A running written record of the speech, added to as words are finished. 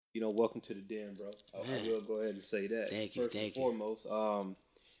welcome to the den, bro. I Man, will go ahead and say that thank you, first and thank you. foremost.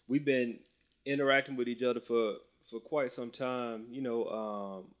 We've been interacting with each other for quite some time.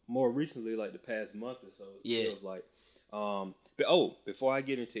 More recently, like the past month or so, it Yeah, feels like. But before I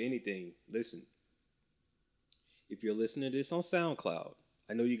get into anything, listen. If you're listening to this on SoundCloud,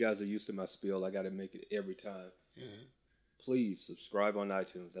 I know you guys are used to my spiel. I got to make it every time. mhm. Please subscribe on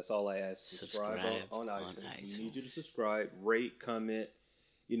iTunes. That's all I ask. Subscribe Subscribe on on iTunes. We need you to iTunes. subscribe, rate, comment.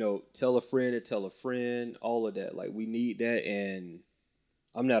 Tell a friend and tell a friend. All of that. Like we need that, and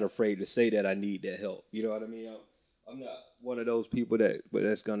I'm not afraid to say that I need that help. You know what I mean? I'm not one of those people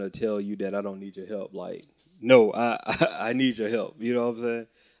that's gonna tell you that I don't need your help. Like, no, I need your help. You know what I'm saying?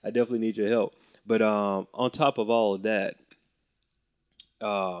 I definitely need your help. But on top of all of that,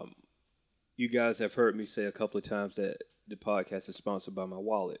 um, you guys have heard me say a couple of times that the podcast is sponsored by my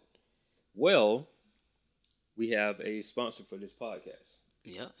wallet. Well, we have a sponsor for this podcast.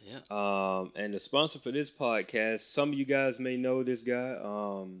 Yeah, yeah. And the sponsor for this podcast, some of you guys may know this guy.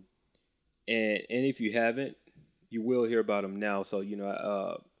 And if you haven't, you will hear about him now. So,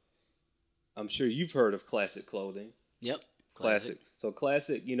 I'm sure you've heard of Classic Clothing. Yep. Classic. Classic. So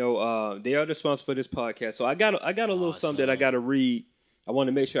Classic, they are the sponsor for this podcast. So I got a little something that I Awesome. got to read. I want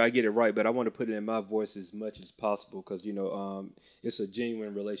to make sure I get it right, but I want to put it in my voice as much as possible because it's a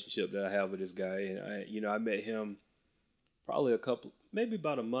genuine relationship that I have with this guy, and I met him probably maybe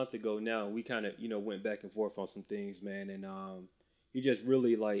about a month ago now. We kind of went back and forth on some things, man, and he just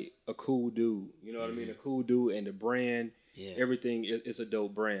really like a cool dude. You know what I mean? A cool dude, and the brand, Yeah, everything is a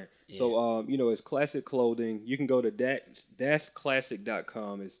dope brand. yeah. So it's Classic Clothing. You can go to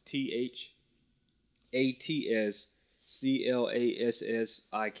dasclassic.com. It's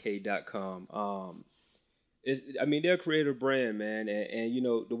THASCLASSIK.com. I mean, they're a creative brand, man, and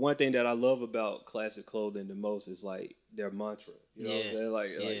the one thing that I love about Classic Clothing the most is like their mantra. You know what I'm Yeah, saying? Like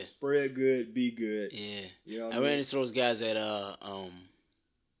yeah, spread good, be good. yeah. You know what I I ran mean? into those guys at a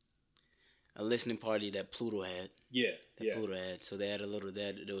listening party that Pluto had. Yeah, That yeah. Pluto had. So they had a little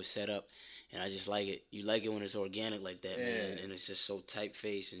that they was set up, and I just like it. You like it when it's organic like that, man, Yeah. and it's just so tight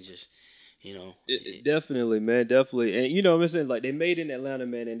faced and just Definitely, man, definitely, and I'm saying like they made in Atlanta,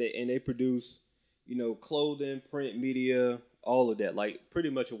 man, and they produce, clothing, print media, all of that, like pretty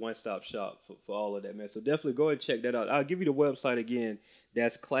much a one stop shop for all of that, man. So definitely go and check that out. I'll give you the website again.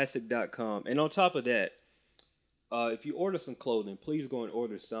 That's classic.com, and on top of that, if you order some clothing, please go and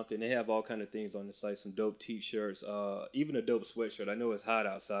order something. They have all kind of things on the site, some dope T-shirts, even a dope sweatshirt. I know it's hot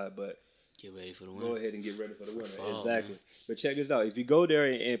outside, but get ready for the go winter. ahead and get ready for the winter. Fall, Exactly. man. But check this out. If you go there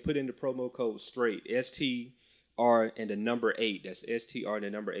and put in the promo code straight, STR and the number 8, that's STR and the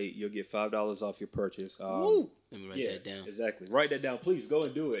number 8, you'll get $5 off your purchase. Woo! Let me write Yeah, that down. exactly. Write that down. Please go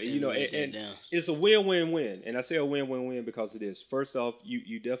and do it. Let me write that And down. it's a win-win-win. And I say a win-win-win because of this. First off,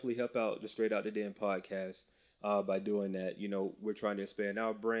 you definitely help out the Straight Out the Den podcast by doing that. We're trying to expand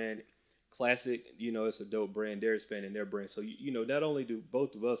our brand. Classic, it's a dope brand. They're expanding their brand. So, not only do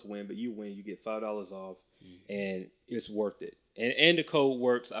both of us win, but you win. You get $5 off, and it's worth it. And the code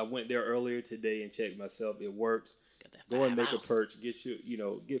works. I went there earlier today and checked myself. It works. Got that Go and make a $5. purchase. Get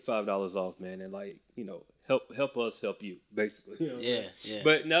 $5 off, man, and help us help you, basically. You know what I'm Yeah, saying? yeah.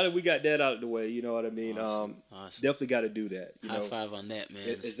 But now that we got that out of the way, you know what I mean. Awesome, awesome. Definitely got to do that. High five on that, man.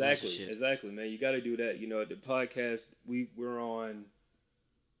 The Exactly, sponsorship. exactly, man. You got to do that. The podcast we're on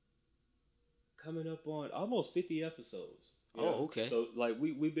coming up on almost 50 episodes. Oh, okay. So like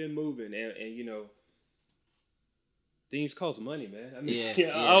we've been moving, and things cost money, man. I mean, Yeah,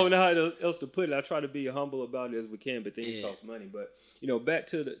 I yeah. don't know how else to put it. I try to be humble about it as we can, but things Yeah. cost money. But back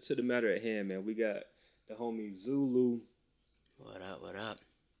to the matter at hand, man. We got the homie Zulu. What up? What up?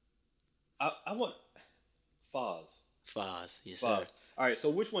 I want FaZ. FaZ, yes, FaZ. sir. All right. So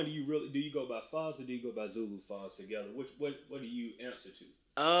which one do you go by FaZ or do you go by Zulu FaZ together? What do you answer to?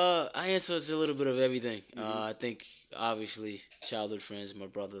 I answer to a little bit of everything. I think obviously childhood friends, my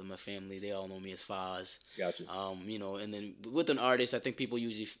brother, my family, they all know me as FaZ. Gotcha. And then with an artist, I think people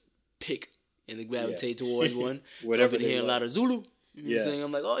usually pick and they gravitate towards one. So I've Whatever been they hearing a like. lot of Zulu. You know what Yeah. I'm saying?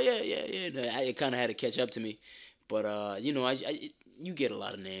 I'm like, oh yeah. It kind of had to catch up to me, but you get a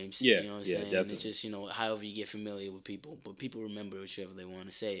lot of names. Yeah, You know what I'm yeah, saying? And definitely. it's just however you get familiar with people, but people remember whichever they want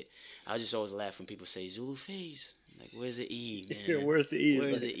to say it. I just always laugh when people say Zulu FaZ. Like, where's the E, man? Where's the E?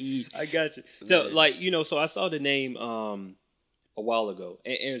 Where's the E? I got you. So, Yeah. so I saw the name a while ago,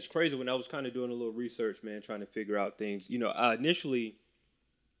 and it's crazy when I was kind of doing a little research, man, trying to figure out things. I initially,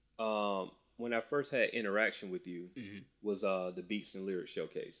 when I first had interaction with you, was the Beats and Lyrics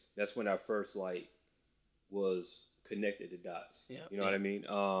Showcase. That's when I first was connected the dots. Yeah, You know what I mean?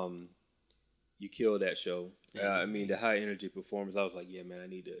 you killed that show. Yeah, I mean, the high energy performance. I was like, yeah, man, I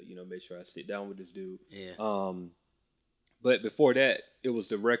need to make sure I sit down with this dude. Yeah. But before that, it was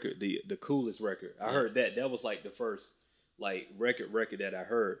the record, the coolest record. I Yeah. heard that. That was like the first like record that I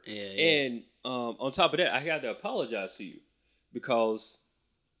heard. Yeah. And on top of that, I had to apologize to you because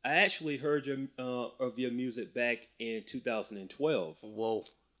I actually heard of your music back in 2012. Whoa.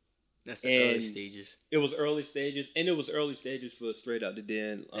 That's the early stages. It was early stages, and it was early stages for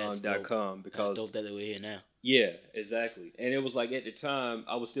StraightOutTheDen.com because that's dope that we're here now. Yeah, exactly. And it was like at the time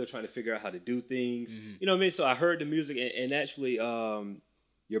I was still trying to figure out how to do things. Mm-hmm. You know what I mean? So I heard the music, and actually,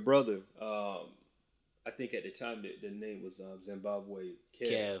 your brother, I think at the time the name was Zimbabwe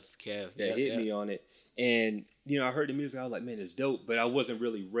Kev. That hit me on it, and I heard the music. I was like, man, it's dope, but I wasn't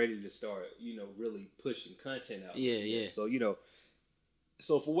really ready to start, really pushing content out. Yeah. So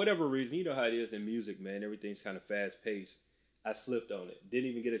So for whatever reason, you know how it is in music, man. Everything's kind of fast paced. I slipped on it.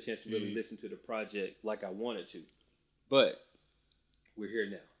 Didn't even get a chance to really listen to the project like I wanted to. But we're here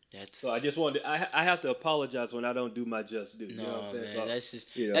now. So I just wanted to, I have to apologize when I don't do my just due. No, you know what I'm saying? man,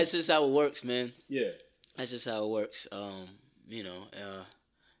 So, that's just how it works, man. Yeah. That's just how it works. I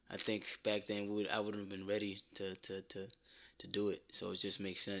think back then I wouldn't have been ready to do it. So it just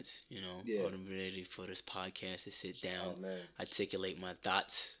makes sense, I would have been ready for this podcast to sit down, articulate my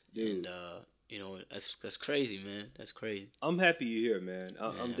thoughts, dude. And that's crazy, man. That's crazy. I'm happy you're here, man.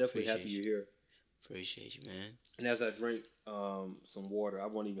 I'm definitely happy you're here. Appreciate you, man. And as I drink some water, I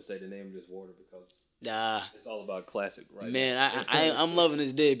won't even say the name of this water because it's all about classic, right? Man, I'm loving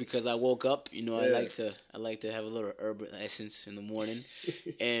this day because I woke up. I like to have a little herbal essence in the morning,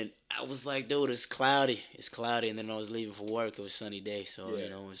 and I was like, dude, it's cloudy, and then I was leaving for work. It was a sunny day, so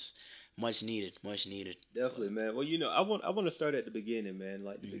it was much needed. Definitely, man. Well, I want to start at the beginning, man,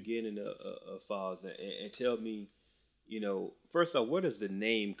 like the beginning of FaZ, and tell me, first off, where does the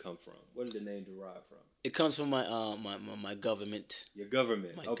name come from? Where does the name derive from? It comes from my my government. Your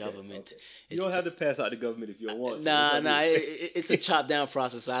government. My government. Okay. You don't have to pass out the government if you don't want to. Nah. It's a chop down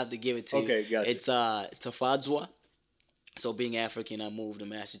process, so I have to give it to you. Okay, gotcha. It's Tafadzwa. So being African, I moved to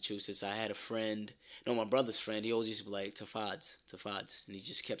Massachusetts. I had a friend, my brother's friend. He always used to be like Tafadz, and he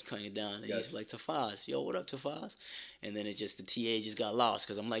just kept cutting it down. And he used to be like Tafaz, yo, what up, Tafaz? And then the TA just got lost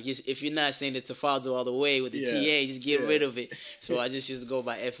because I'm like, if you're not saying the Tafaz all the way with the TA, just get rid of it. So I just used to go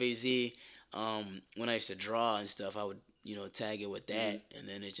by FaZ. When I used to draw and stuff, I would tag it with that, and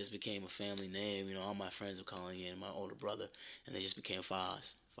then it just became a family name. All my friends were calling it, my older brother, and they just became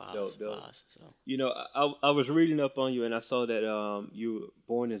FaZ. FaZ. So I was reading up on you, and I saw that you were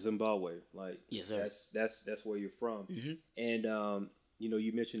born in Zimbabwe. Like, yes, sir. That's where you're from. Mm-hmm. And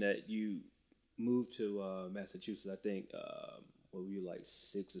you mentioned that you moved to Massachusetts. I think were you like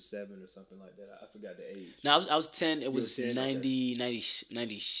 6 or 7 or something like that? I forgot the age. No, I was 10. It was 10? 90,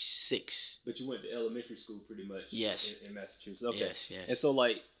 96. But you went to elementary school pretty much. Yes. In Massachusetts. Okay. Yes. And so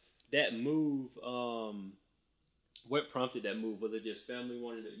like that move, what prompted that move? Was it just family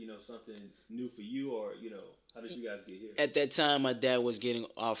wanted to, something new for you, or how did you guys get here? At that time, my dad was getting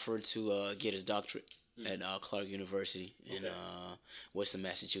offered to get his doctorate at Clark University in Western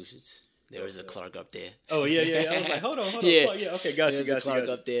Massachusetts. There was a Clark up there. Oh yeah. I was like, hold on. Yeah. Oh, yeah. Okay, got you. There's a Clark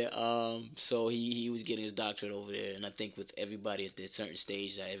up there. So he was getting his doctorate over there, and I think with everybody at the certain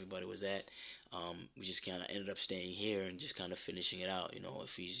stage that everybody was at, we just kind of ended up staying here and just kind of finishing it out.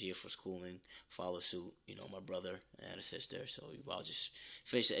 If he's here for schooling, follow suit. My brother and a sister, so I'll just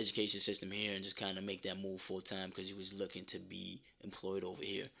finish the education system here and just kind of make that move full time because he was looking to be employed over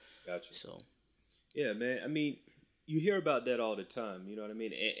here. Gotcha. So, yeah, man. I mean, you hear about that all the time. You know what I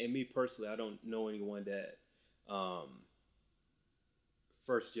mean? And me personally, I don't know anyone that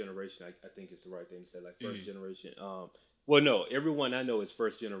first generation. I think it's the right thing to say, like first generation. Well, no, everyone I know is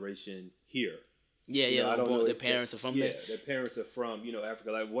first generation here. Yeah. I don't know their parents are from there. Yeah, their parents are from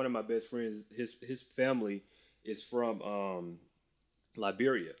Africa. Like one of my best friends, his family is from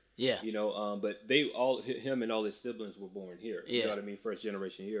Liberia. Yeah. But him and all his siblings were born here. Yeah. You know what I mean? First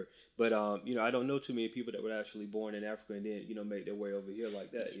generation here. But I don't know too many people that were actually born in Africa and then make their way over here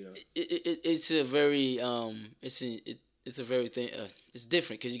like that. It's a very it's a very thing. It's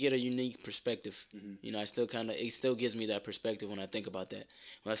different because you get a unique perspective. Mm-hmm. It still gives me that perspective when I think about that.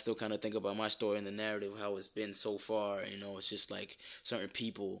 When I still kind of think about my story and the narrative, how it's been so far. It's just like certain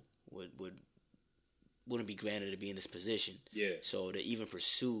people wouldn't be granted to be in this position. Yeah. So to even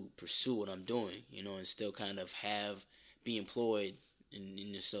pursue what I'm doing, and still kind of be employed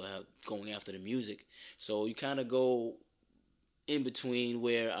and still have going after the music. So you kind of go in between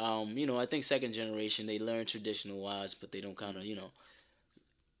where, I think second generation, they learn traditional wise, but they don't kind of,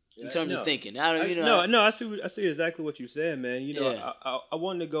 in terms of No, thinking. I don't, no. I see exactly what you're saying, man. You know, Yeah. I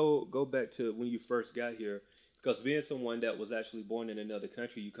wanted to go back to when you first got here because being someone that was actually born in another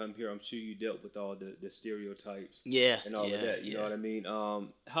country, you come here. I'm sure you dealt with all the stereotypes Yeah, and all of that. You know what I mean?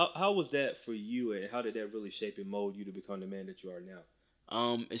 How was that for you, and how did that really shape and mold you to become the man that you are now?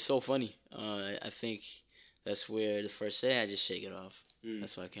 It's so funny. I think that's where the first day I just shake it off.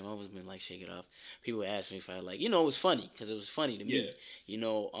 That's why I came. I've always been like shake it off. People ask me if I like, it was funny because it was funny to me.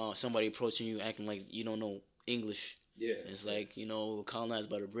 Somebody approaching you acting like you don't know English. Yeah, And it's like we're colonized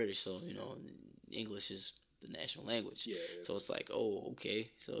by the British, so English is the national language. Yeah. So it's like, oh, okay.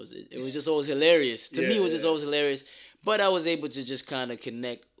 So it was just always hilarious. To me, it was just always hilarious. But I was able to just kind of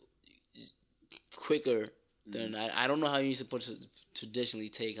connect quicker than I don't know how you used to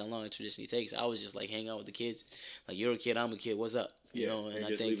how long it traditionally takes. I was just like hang out with the kids. Like you're a kid, I'm a kid. What's up? And I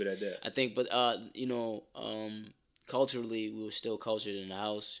just leave it at that. I think, but culturally, we were still cultured in the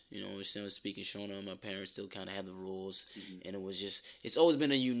house. We still speaking Shona. My parents still kind of had the rules, and it was it's always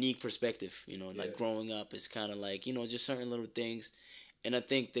been a unique perspective. Like growing up, it's kind of like just certain little things, and I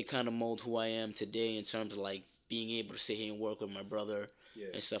think they kind of mold who I am today in terms of like being able to sit here and work with my brother.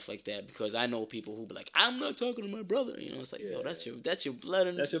 And stuff like that, because I know people who be like, I'm not talking to my brother. It's like, yo, that's your blood.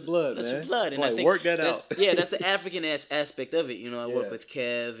 That's your blood, That's man. your blood. And like, I think work that out. that's the African aspect of it. I work with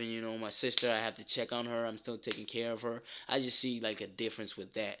Kev, and my sister. I have to check on her. I'm still taking care of her. I just see like a difference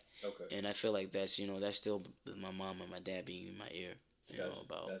with that. Okay. And I feel like that's that's still my mom and my dad being in my ear.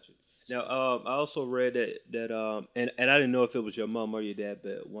 Gotcha. Now, I also read that and I didn't know if it was your mom or your dad,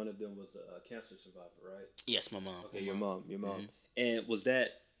 but one of them was a cancer survivor, right? Yes, my mom. Okay, your mom. And was that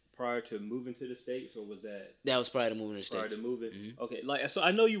prior to moving to the States, or was that? That was prior to moving to the States. Prior to moving. Okay, so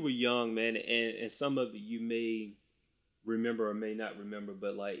I know you were young, man, and some of it you may remember or may not remember,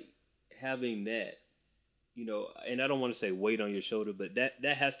 but like having that, and I don't want to say weight on your shoulder, but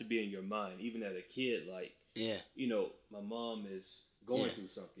that has to be in your mind, even as a kid. Like, my mom is going through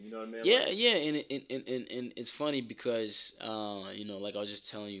something. You know what I mean? And it's funny because like I was just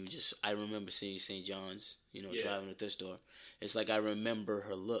telling you, I remember seeing St. John's, driving to the store. It's like I remember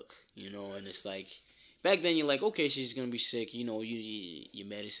her look, and it's like back then you're like, okay, she's gonna be sick, your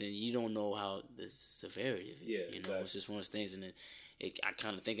medicine, you don't know how the severity of it. Exactly. It's just one of those things, and I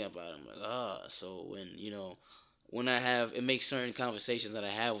kind of think about it. I'm like, so when it makes certain conversations that I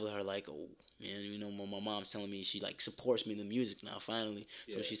have with her, like, oh man, when my mom's telling me she like supports me in the music now finally,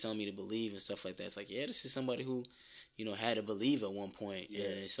 so she's telling me to believe and stuff like that. It's like, this is somebody who, had to believe at one point,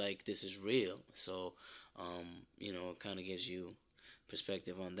 and it's like this is real. So, it kind of gives you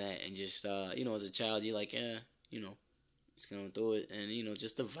perspective on that, and just as a child, you're like, it's going through it, and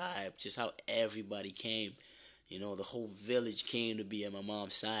just the vibe, just how everybody came. The whole village came to be at my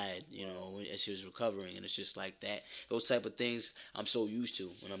mom's side, as she was recovering. And it's just like that. Those type of things I'm so used to.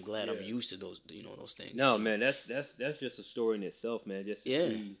 And I'm glad I'm used to those, those things. No, man, that's just a story in itself, man. Just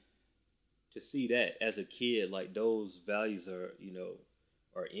to see that as a kid, like those values are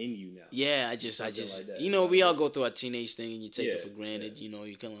in you now. Yeah, I just like that. We all go through our teenage thing and you take it for granted.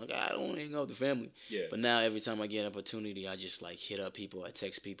 You kind of like, I don't want to hang out with the family. Yeah. But now every time I get an opportunity, I just like hit up people, I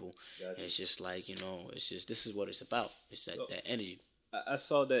text people. Gotcha. And it's just like, it's just, this is what it's about. It's that energy. I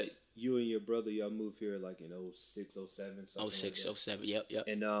saw that you and your brother, y'all moved here like in 06, 07, something 06, like that. 07, yep.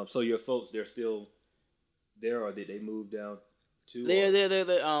 And so your folks, they're still there, or did they move down?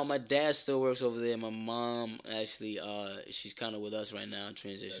 They're my dad still works over there. My mom actually, she's kind of with us right now in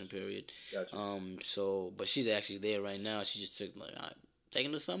transition period. Gotcha. But she's actually there right now. She just took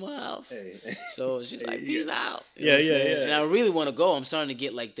taking the summer off. Hey. So she's like, peace out. Yeah. And I really want to go. I'm starting to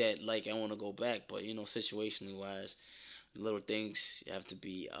get like that. Like I want to go back, but situationally wise, little things have to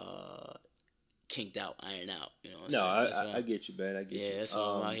be kinked out, iron out. No, I get you, man. I get you. Yeah, that's why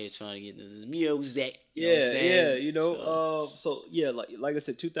I'm out here trying to get this music. So like I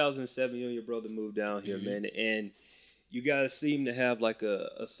said, 2007, you and your brother moved down here, man, and you guys seem to have like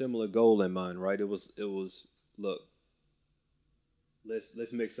a similar goal in mind, right? It was look,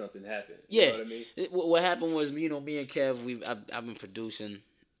 let's make something happen. You know what I mean? What happened was, me and Kev, I've been producing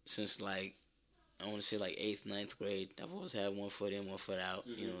since like I want to say like 8th, 9th grade. I've always had one foot in, one foot out.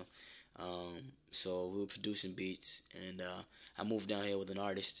 So we were producing beats, and I moved down here with an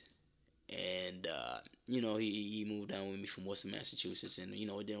artist, and he moved down with me from Worcester, Massachusetts, and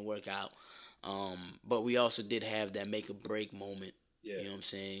it didn't work out. But we also did have that make or break moment. Yeah. You know what I'm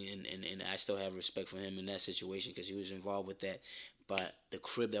saying? And I still have respect for him in that situation because he was involved with that. But the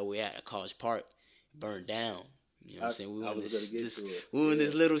crib that we're at College Park burned down. You know what I'm saying? We were in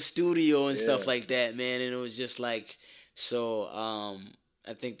this little studio and stuff like that, man, and it was just like, so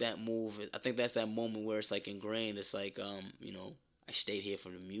I think that's that moment where it's like ingrained. It's like, I I stayed here for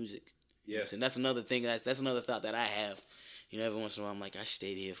the music. Yeah. And that's another thing. That's another thought that I have. You know, every once in a while, I'm like, I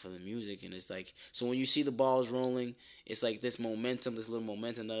stayed here for the music. And it's like, so when you see the balls rolling, it's like this momentum, this little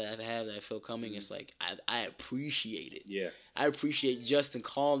momentum that I have that I feel coming. It's like, I appreciate it. Yeah. I appreciate Justin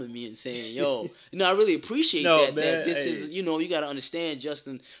calling me and saying, yo, I really appreciate man, that this is, you got to understand,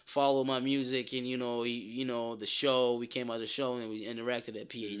 Justin followed my music and, the show, we came out of the show and we interacted at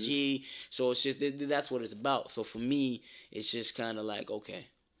PAG. So it's just, that's what it's about. So for me, it's just kind of like, okay.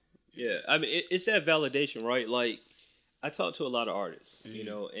 Yeah. I mean, it's that validation, right? Like, I talk to a lot of artists,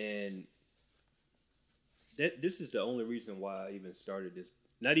 and this is the only reason why I even started this.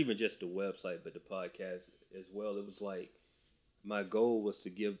 Not even just the website, but the podcast as well. It was like my goal was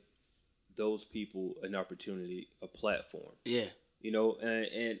to give those people an opportunity, a platform. Yeah.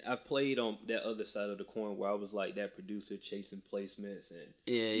 And I played on that other side of the coin where I was like that producer chasing placements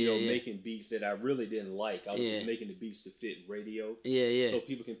and making beats that I really didn't like. I was just making the beats to fit radio. Yeah. So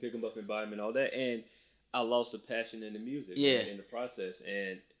people can pick them up and buy them and all that. And I lost the passion in the music in the process.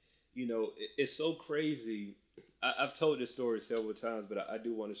 And, it's so crazy. I've told this story several times, but I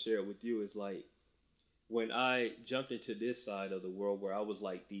do want to share it with you. It's like when I jumped into this side of the world where I was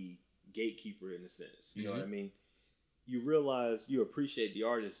like the gatekeeper in a sense, you know what I mean? You realize you appreciate the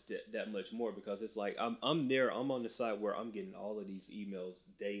artist that much more because it's like I'm there. I'm on the side where I'm getting all of these emails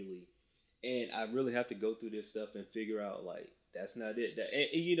daily. And I really have to go through this stuff and figure out like, that's not it.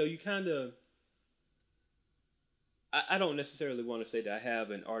 And you kind of... I don't necessarily want to say that I have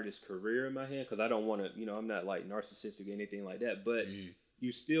an artist career in my hand because I don't want to, I'm not like narcissistic or anything like that. But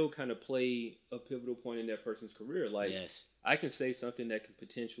you still kind of play a pivotal point in that person's career. Like, I can say something that can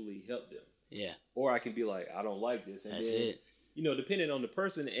potentially help them. Yeah. Or I can be like, I don't like this. And that's then, it. Depending on the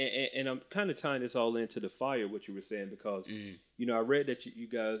person. And I'm kind of tying this all into the fire, what you were saying, because, I read that you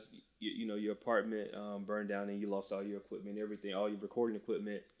guys, your apartment burned down and you lost all your equipment, everything, all your recording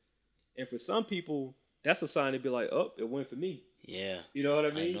equipment. And for some people, that's a sign to be like, oh, it went for me. Yeah. You know what I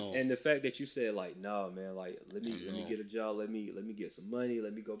mean? And the fact that you said like, no, man, like let me get a job, let me get some money,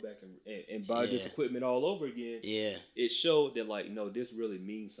 let me go back and buy this equipment all over again. Yeah. It showed that like, no, this really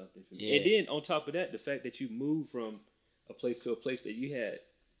means something for me. Yeah. And then on top of that, the fact that you moved from a place to a place that you had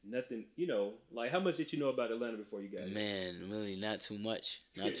nothing, like how much did you know about Atlanta before you got here? Man, really not too much.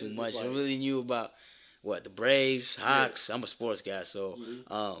 Not too much. Like, I really knew about the Braves, Hawks. Yeah. I'm a sports guy, so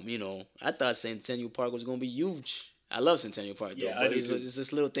I thought Centennial Park was gonna be huge. I love Centennial Park though, but it's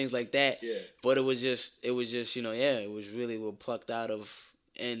just little things like that. Yeah. But it was just it was really plucked out of.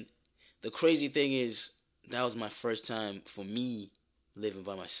 And the crazy thing is, that was my first time for me living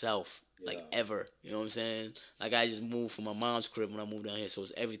by myself, like ever. You know what I'm saying? Like I just moved from my mom's crib when I moved down here, so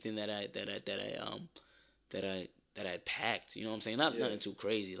it's everything that I had packed, you know what I'm saying? Nothing too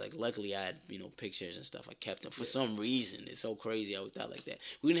crazy. Like, luckily, I had, pictures and stuff. I kept them. For some reason, it's so crazy I thought like that.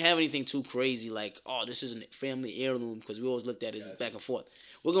 We didn't have anything too crazy like, oh, this is a family heirloom, because we always looked at it as back and forth.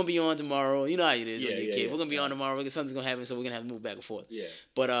 We're going to be on tomorrow. You know how it is when you're a kid. We're going to be on tomorrow. Something's going to happen, so we're going to have to move back and forth. Yeah.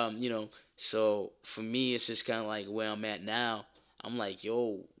 But, so for me, it's just kind of like where I'm at now. I'm like,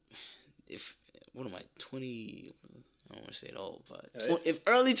 yo, what am I, 20... I don't want to say it all, but if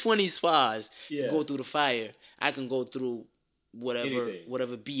early 20s FaZ can go through the fire, I can go through whatever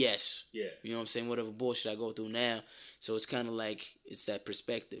BS. Yeah. You know what I'm saying? Whatever bullshit I go through now. So it's kind of like, it's that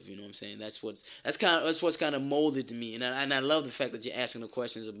perspective, you know what I'm saying? That's what's kind of molded to me. And I love the fact that you're asking the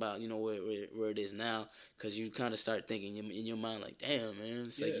questions about, where it is now, because you kind of start thinking in your mind like, damn, man.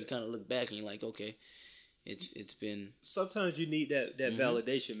 It's like you kind of look back and you're like, okay, it's been... Sometimes you need that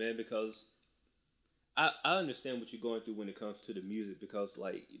validation, man, because... I understand what you're going through when it comes to the music, because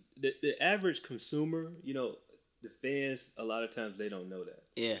like the average consumer, the fans, a lot of times they don't know that.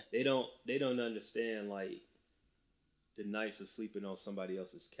 Yeah. They don't understand like the nights of sleeping on somebody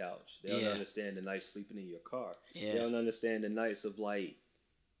else's couch. They don't understand the nights sleeping in your car. Yeah. They don't understand the nights of like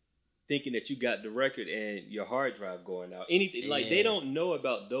thinking that you got the record and your hard drive going out. Anything like they don't know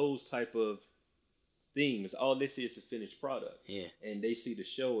about those type of things. All they see is the finished product. Yeah. And they see the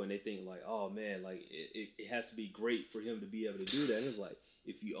show and they think like, oh man, like it has to be great for him to be able to do that. And it's like,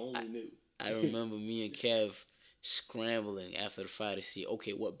 if you only knew. I remember me and Kev scrambling after the fight to see,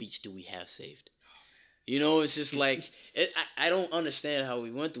 okay, what beats do we have saved? It's just like, I don't understand how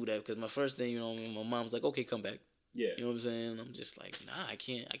we went through that, because my first thing, my mom's like, okay, come back. Yeah. You know what I'm saying? I'm just like, nah, I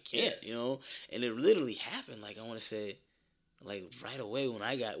can't, And it literally happened, like, I want to say, like right away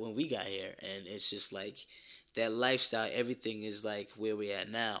when we got here. And it's just like that lifestyle, everything is like where we're at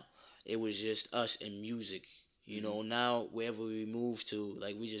now. It was just us and music. Now wherever we move to,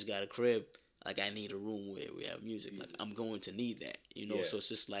 like we just got a crib, like I need a room where we have music. Like I'm going to need that, So it's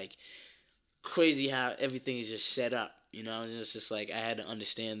just like crazy how everything is just set up. You know, it's just like I had to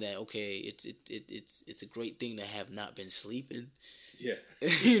understand that. Okay, it's a great thing to have not been sleeping. Yeah.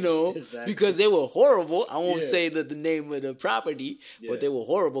 You know, exactly. Because they were horrible. I won't Yeah. say the name of the property, Yeah. but they were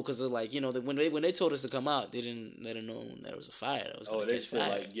horrible because like, you know, when they told us to come out, they didn't let us know that it was a fire that was going to catch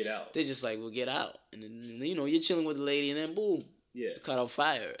fire. Like, get out. They just like, well, get out, and then, you know, you're chilling with the lady, and then boom, caught on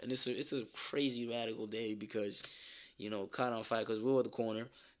fire, and it's a crazy radical day because, you know, caught on fire because we were at the corner,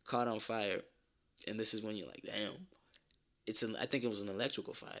 caught on fire, and this is when you're like, damn. I think it was an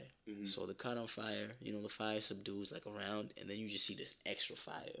electrical fire. Mm-hmm. So the caught on fire, you know, the fire subdues like around, and then you just see this extra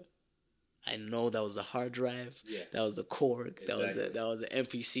fire. I know that was the hard drive. Yeah. That was the cord. Exactly. That was the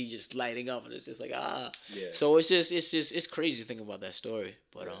MPC just lighting up, and it's just like Yeah. So it's crazy to think about that story.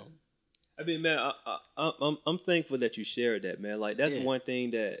 But I mean, man, I'm thankful that you shared that, man. Like that's one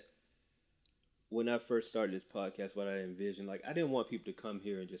thing that when I first started this podcast, what I envisioned, like I didn't want people to come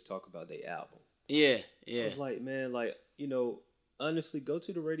here and just talk about their album. Yeah. I was like, man, like, you know, honestly, go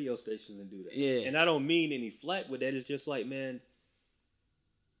to the radio stations and do that. Yeah. And I don't mean any flack with that. It's just like, man,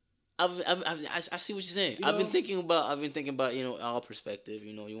 I see what you're saying. I've been thinking about, you know, our perspective.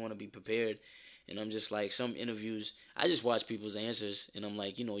 You know, you want to be prepared. And I'm just like, some interviews, I just watch people's answers, and I'm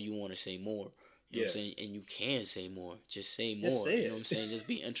like, you know, you want to say more. You know what I'm saying? And you can say more. Just say more. Just say you know what I'm saying? Just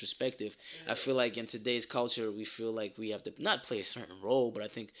be introspective. I feel like in today's culture, we feel like we have to not play a certain role, but I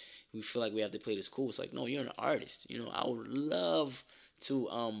think we feel like we have to play this cool. It's like, no, you're an artist. You know, I would love to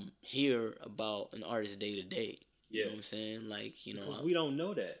hear about an artist day to day. You know what I'm saying? Like, you know, because we don't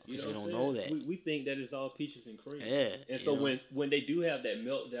know that. Because we don't know that. We think that it's all peaches and cream. Yeah. And so when they do have that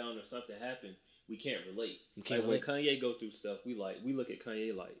meltdown or something happen, we can't relate. When Kanye go through stuff, we look at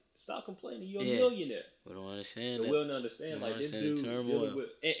Kanye like, stop complaining, you're a millionaire. We don't understand. So we don't understand. Like this dude dealing with,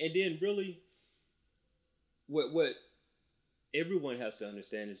 and then really, what everyone has to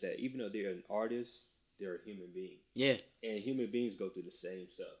understand is that even though they're an artist, they're a human being. Yeah. And human beings go through the same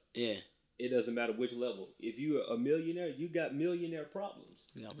stuff. Yeah. It doesn't matter which level. If you're a millionaire, you got millionaire problems.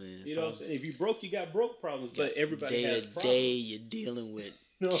 You know what I'm saying? If you broke, you got broke problems. But everybody has problems. Day to day, you're dealing with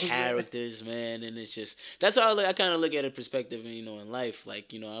characters, man, and it's just that's how I kind of look at a perspective, you know, in life.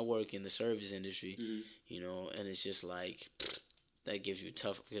 Like, you know, I work in the service industry, you know, and it's just like that gives you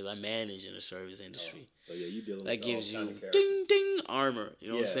tough because I manage in the service industry. So yeah, you dealing that with gives all you ding ding armor. You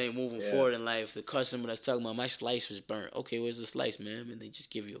know what I'm saying? Moving forward in life, the customer that's talking about my slice was burnt. Okay, where's the slice, man? And they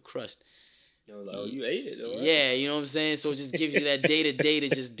just give you a crust. Like, oh, you ate it, though, right? Yeah, you know what I'm saying? So it just gives you that day to day to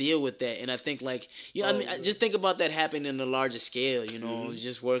just deal with that. And I think, like, you know, I mean, I just think about that happening in a larger scale, you know,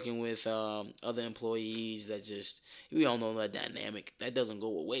 just working with other employees that just, we all know that dynamic. That doesn't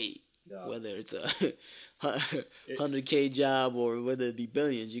go away. No. Whether it's a 100K job or whether it be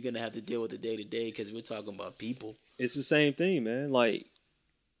billions, you're going to have to deal with the day to day because we're talking about people. It's the same thing, man. Like,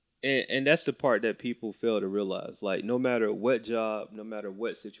 and that's the part that people fail to realize. Like, no matter what job, no matter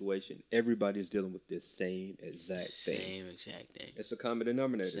what situation, everybody's dealing with this same exact thing. Same exact thing. It's a common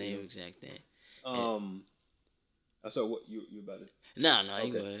denominator. Same exact thing. I saw what you about to. No,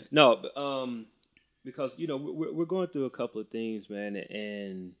 you go ahead. No, but, because you know we're going through a couple of things, man,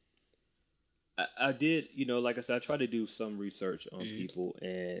 and I did, you know, like I said, I try to do some research on people,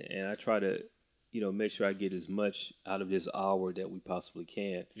 and I try to, you know, make sure I get as much out of this hour that we possibly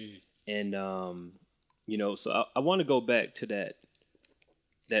can. And, you know, so I want to go back to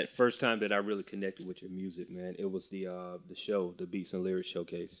that first time that I really connected with your music, man. It was the show, the Beats and Lyrics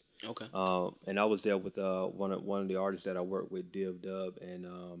Showcase. Okay. And I was there with one of the artists that I work with, Div Dub,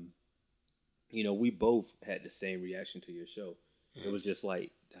 and, you know, we both had the same reaction to your show. It was just like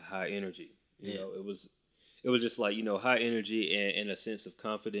high energy. You know, it was just like, you know, high energy and a sense of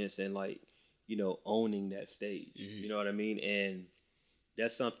confidence and like, you know, owning that stage. You know what I mean? And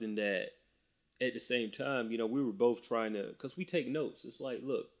that's something that at the same time, you know, we were both trying to, because we take notes. It's like,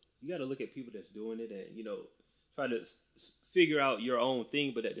 look, you got to look at people that's doing it and, you know, try to figure out your own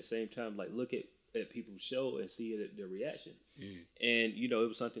thing, but at the same time, like, look at people's show and see their reaction. And, you know, it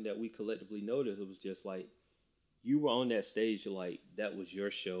was something that we collectively noticed. It was just like, you were on that stage, like, that was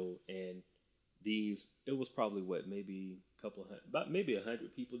your show, and it was probably maybe a couple hundred, about maybe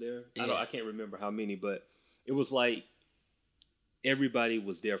 100 people there. I can't remember how many, but it was like everybody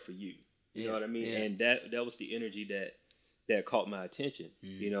was there for you. You know what I mean? And that was the energy that caught my attention.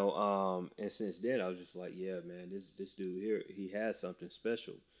 You know, and since then I was just like, yeah, man, this dude here, he has something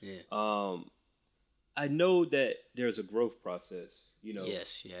special. I know that there's a growth process, you know,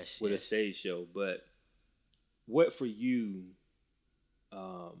 with a stage show, but what for you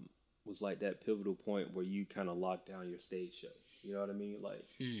was like that pivotal point where you kind of locked down your stage show? You know what I mean? Like,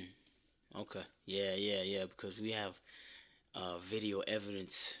 okay, yeah, because we have video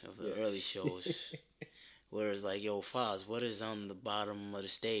evidence of the early shows where it's like, yo, FaZ, what is on the bottom of the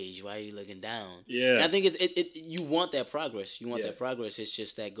stage? Why are you looking down? Yeah. And I think you want that progress. You want that progress. It's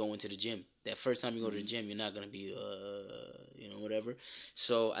just that going to the gym. That first time you go to the gym, you're not going to be, whatever.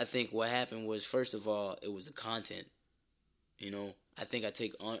 So I think what happened was, first of all, it was the content. I think I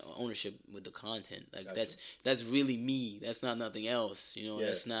take ownership with the content. Like, gotcha. That's really me. That's not nothing else.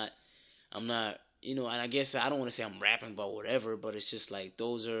 That's not, I'm not, and I guess I don't want to say I'm rapping about whatever, but it's just like,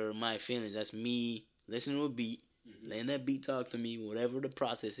 those are my feelings. That's me listening to a beat, letting that beat talk to me, whatever the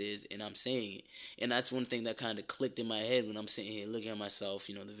process is, and I'm saying it. And that's one thing that kind of clicked in my head when I'm sitting here looking at myself,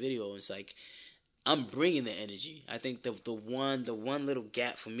 the video. It's like, I'm bringing the energy. I think the one little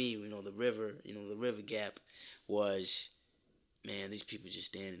gap for me, the river gap was, man, these people just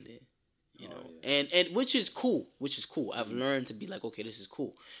standing there. And which is cool. I've learned to be like, okay, this is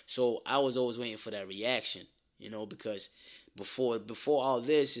cool. So I was always waiting for that reaction, because before all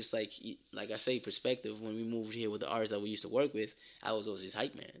this, it's like I say, perspective. When we moved here with the artists that we used to work with, I was always this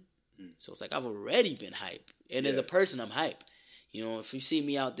hype man. So it's like, I've already been hype, and as a person, I'm hype. If you see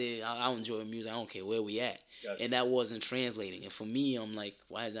me out there, I'll enjoy music. I don't care where we at. Gotcha. And that wasn't translating. And for me, I'm like,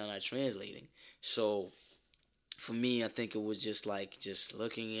 why is that not translating? So for me, I think it was just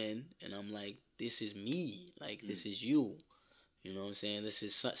looking in, and I'm like, this is me. Like, this is you. You know what I'm saying? This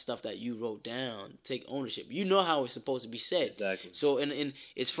is stuff that you wrote down. Take ownership. You know how it's supposed to be said. Exactly. So, and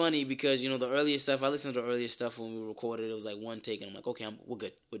it's funny because, the earlier stuff, I listened to the earlier stuff when we recorded, it was like one take, and I'm like, okay, we're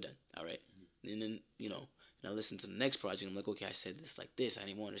good. We're done. All right. And then, and I listened to the next project, and I'm like, okay, I said this like this. I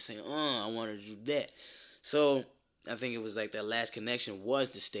didn't want to say, I wanted to do that. So I think it was like that last connection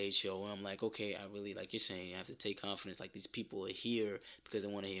was the stage show, and I'm like, okay, I really, like you're saying, you have to take confidence. Like, these people are here because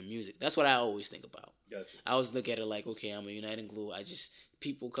they want to hear music. That's what I always think about. Gotcha. I always look at it like, okay, I'm a uniting glue.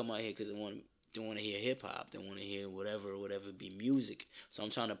 People come out here because they want to hear hip hop. They want to hear whatever be music. So I'm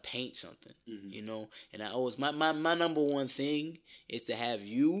trying to paint something, And I always, my number one thing is to have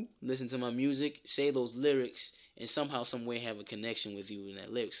you listen to my music, say those lyrics, and somehow, some way have a connection with you in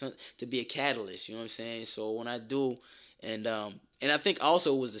that lyrics, to be a catalyst. You know what I'm saying? So when I do, and I think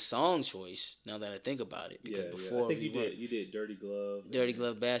also it was the song choice. Now that I think about it, because before I think you did Dirty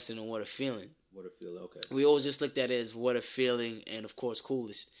Glove Bastard, and What a Feeling. What a Feeling. Okay. We always just looked at it as What a Feeling, and of course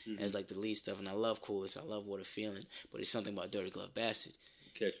Coolest as like the lead stuff. And I love Coolest. I love What a Feeling. But it's something about Dirty Glove Bastard.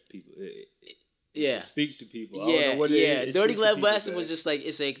 Catch people. It speaks to people. Dirty Glove Bastard was just like,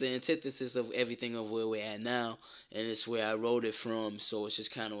 it's like the antithesis of everything of where we're at now, and it's where I wrote it from. So it's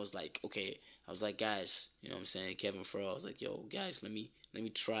just kind of was like, okay, I was like, guys, you know what I'm saying? Kevin Farrell, I was like, yo, guys, let me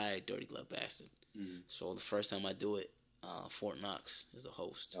try Dirty Glove Bastard. So the first time I do it, Fort Knox is the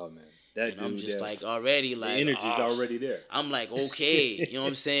host. Oh man, I'm just like already like the energy's already there. I'm like, okay, you know what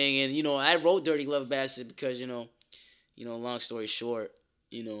I'm saying? And I wrote Dirty Glove Bastard because long story short,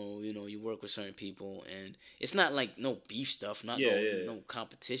 you work with certain people, and it's not like no beef stuff, no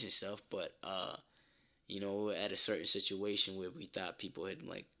competition stuff, but at a certain situation where we thought people had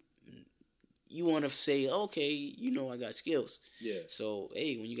like, you want to say, okay, I got skills. Yeah. So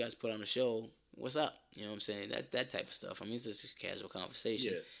hey, when you guys put on a show, what's up? You know what I'm saying? That type of stuff. I mean, it's just a casual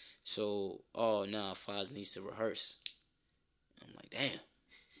conversation. Yeah. So, FaZ needs to rehearse. I'm like, damn.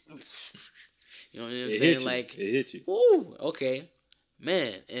 You know what I'm saying? Like, it hit you. Woo, okay.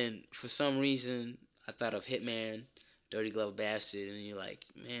 Man, and for some reason, I thought of Hitman, Dirty Glove Bastard, and you're like,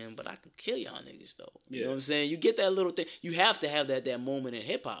 man, but I can kill y'all niggas, though. You know what I'm saying? You get that little thing. You have to have that moment in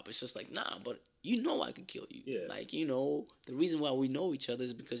hip-hop. It's just like, nah, but I could kill you. Yeah. Like, the reason why we know each other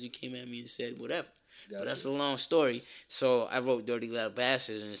is because you came at me and said whatever. But that's a long story. So I wrote Dirty Glove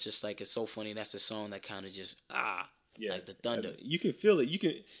Bastard, and it's just like, it's so funny. That's the song that kind of just, like the thunder. I mean, you can feel it. You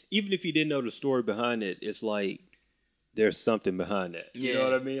can, even if you didn't know the story behind it, it's like there's something behind that. You know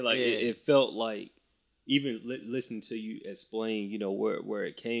what I mean? Like, it felt like, even listening to you explain, where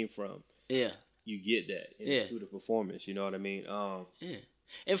it came from. Yeah. You get that through the performance. You know what I mean? Yeah.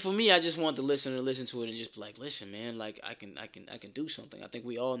 And for me, I just want the listener to listen to it and just be like, listen, man, like I can do something. I think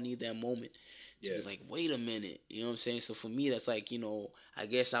we all need that moment to be like, wait a minute. You know what I'm saying? So for me, that's like, I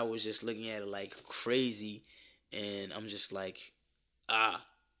guess I was just looking at it like crazy, and I'm just like,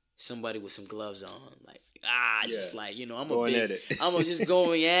 somebody with some gloves on, like, just like, I'm just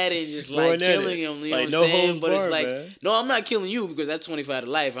going at it, just like killing him, you know what I'm saying? But it's like, man. No, I'm not killing you because that's 25 to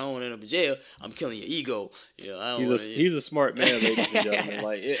life. I don't want to end up in jail. I'm killing your ego. He's a smart man, ladies and gentlemen.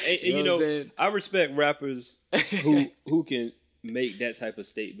 Like, I respect rappers who can make that type of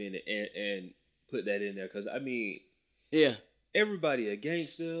statement and put that in there, because I mean, everybody a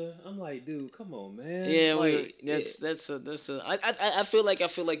gangster. I'm like, dude, come on, man. Yeah, like, I feel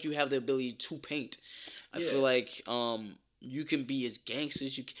like you have the ability to paint. I feel like you can be as gangster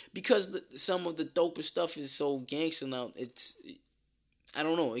as you can, because some of the dopest stuff is so gangster now. I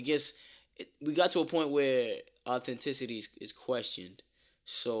don't know. I guess we got to a point where authenticity is questioned.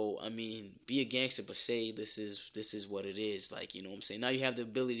 So I mean, be a gangster, but say this is what it is. Like, you know what I'm saying. Now you have the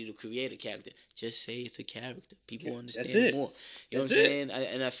ability to create a character. Just say it's a character. People understand more. You know what I'm saying?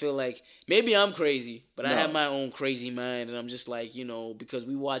 And I feel like maybe I'm crazy, but I have my own crazy mind, and I'm just like, you know, because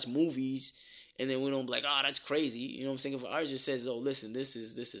we watch movies. And then we don't be like, oh, that's crazy. You know what I'm saying? If an artist just says, oh, listen, this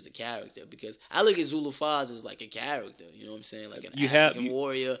is a character. Because I look at Zulu FaZ as like a character. You know what I'm saying? Like an African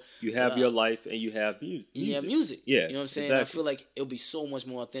warrior. You have your life and you have music. You have music. Yeah. You know what I'm saying? Exactly. I feel like it'll be so much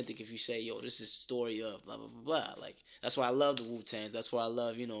more authentic if you say, yo, this is the story of blah, blah, blah, blah. Like, that's why I love the Wu-Tangs. That's why I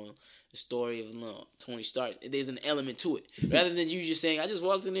love, you know, the story of Tony Stark. There's an element to it. Rather than you just saying, I just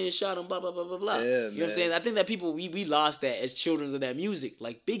walked in there and shot him, blah, blah, blah, blah, blah. Yeah, you know what I'm saying? I think that people, we lost that as children of that music.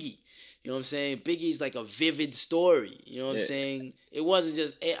 Like Biggie. You know what I'm saying? Biggie's like a vivid story. You know what I'm saying? It wasn't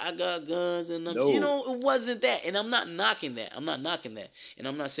just, hey, I got guns and you know, it wasn't that. And I'm not knocking that. And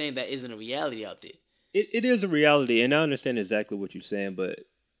I'm not saying that isn't a reality out there. It is a reality, and I understand exactly what you're saying, but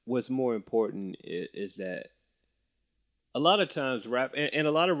what's more important is that a lot of times and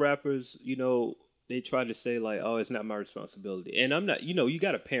a lot of rappers, you know, they try to say like, oh, it's not my responsibility. And I'm not, you know, you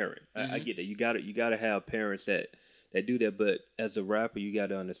got a parent. I get that. You got to have parents that do that, but as a rapper, you got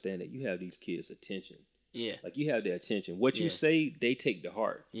to understand that you have these kids' attention. Yeah. Like, you have their attention. What you say, they take to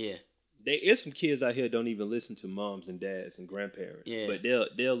heart. Yeah. There's some kids out here don't even listen to moms and dads and grandparents. Yeah. But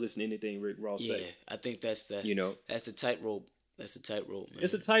they'll listen to anything Rick Ross say. Yeah, I think that's you know, that's the tightrope. That's the tightrope, man.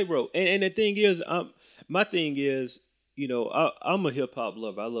 It's a tightrope. And the thing is, my thing is, you know, I'm a hip-hop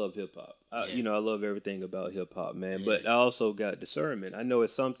lover. I love hip-hop. You know, I love everything about hip-hop, man. Yeah. But I also got discernment. I know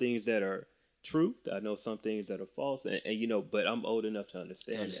it's some things that are truth. I know some things that are false, and you know, but I'm old enough to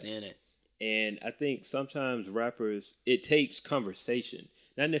understand it. And I think sometimes rappers, it takes conversation,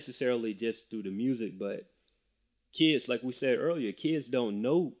 not necessarily just through the music, but kids, like we said earlier, kids don't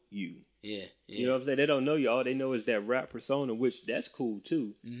know you. Yeah. You know what I'm saying? They don't know you. All they know is that rap persona, which that's cool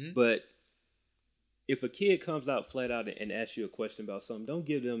too. Mm-hmm. But if a kid comes out flat out and asks you a question about something, don't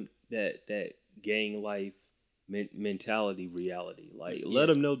give them that gang life mentality reality. Like, let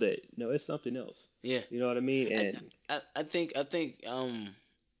them know that no, it's something else. Yeah, you know what I mean. And I think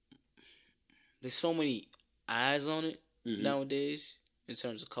there's so many eyes on it nowadays in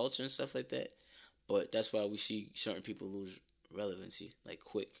terms of culture and stuff like that. But that's why we see certain people lose relevancy like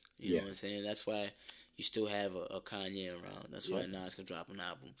quick. You know what I'm saying? That's why you still have a Kanye around. That's why Nas can drop an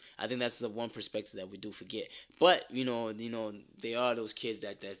album. I think that's the one perspective that we do forget. But you know, they are those kids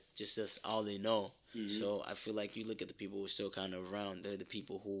that's just all they know. Mm-hmm. So I feel like you look at the people who are still kind of around. They're the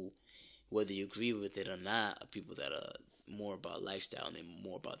people who, whether you agree with it or not, are people that are more about lifestyle and they're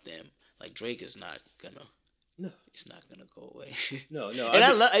more about them. Like Drake is not gonna. No, it's not gonna go away. No. And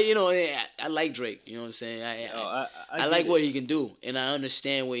I like Drake. You know what I'm saying? I like what he can do, and I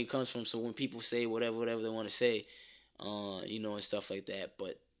understand where he comes from. So when people say whatever they want to say, you know, and stuff like that,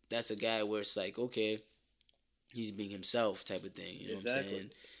 but that's a guy where it's like, okay, he's being himself, type of thing. You know what I'm saying?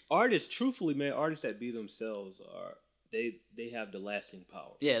 Artists, truthfully, man, artists that be themselves are they have the lasting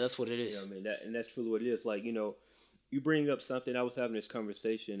power. Yeah, that's what it is. You know what I mean? And that's truly what it is. Like, you know, you bring up something. I was having this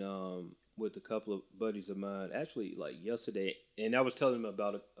conversation with a couple of buddies of mine, actually, like yesterday, and I was telling them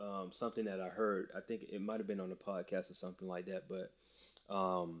about something that I heard. I think it might have been on a podcast or something like that. But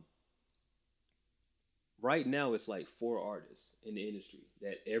right now, it's like 4 artists in the industry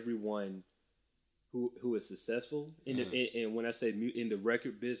that everyone who is successful and when I say in the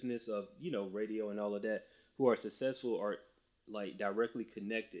record business of, you know, radio and all of that, who are successful are like directly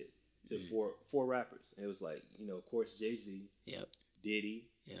connected to 4 rappers. And it was like, you know, of course, Jay-Z, Diddy,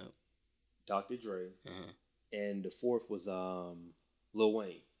 Dr. Dre, and the 4th was Lil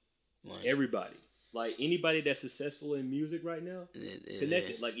Wayne. Wow. Everybody, like anybody that's successful in music right now,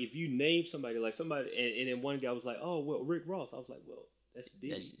 connected. Like if you name somebody, and then one guy was like, "Oh, well, Rick Ross." I was like, "Well, that's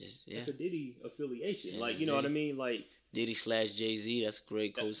Diddy. That's a Diddy affiliation." Like, you know what I mean? Like Diddy / Jay-Z. That's a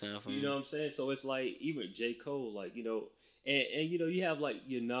great co-sign for him. You know what I'm saying? So it's like even J. Cole, like, you know, and you know, you have like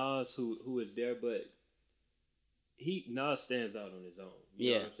your Nas who is there, but Nas stands out on his own.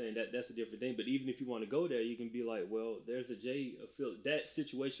 You know what I'm saying? That's a different thing. But even if you want to go there, you can be like, well, there's a that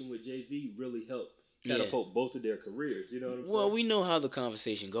situation with Jay-Z really helped catapult both of their careers. You know what I'm saying? Well, we know how the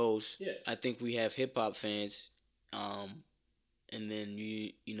conversation goes. Yeah. I think we have hip hop fans, and then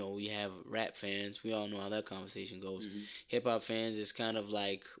you know, we have rap fans. We all know how that conversation goes. Mm-hmm. Hip hop fans is kind of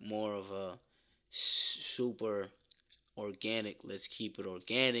like more of a super organic, let's keep it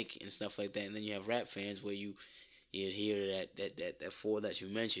organic and stuff like that. And then you have rap fans where you you'd hear that four that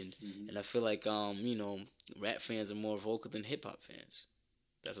you mentioned, and I feel like rap fans are more vocal than hip hop fans.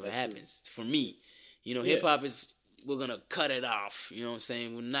 That's what happens for me. Hip hop is, we're gonna cut it off. You know what I'm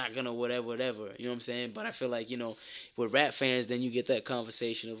saying? We're not gonna whatever. You know what I'm saying? But I feel like with rap fans, then you get that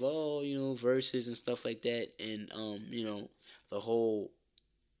conversation of verses and stuff like that, and the whole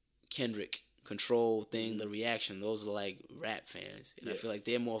Kendrick Control thing, the reaction. Those are like rap fans, and I feel like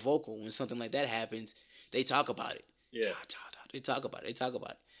they're more vocal when something like that happens. They talk about it. Yeah, they talk about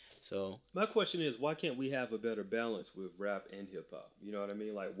it. So my question is, why can't we have a better balance with rap and hip hop? You know what I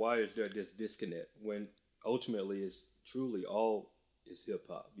mean? Like, why is there this disconnect when ultimately it's truly all is hip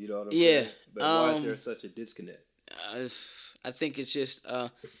hop? You know what I'm saying? But why is there such a disconnect? I think it's just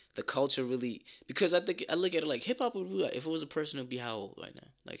the culture really, because I look at it like hip hop would be, if it was a person, it'd be how old right now?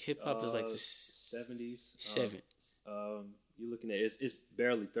 Like hip hop is like the 70s. You're looking at it's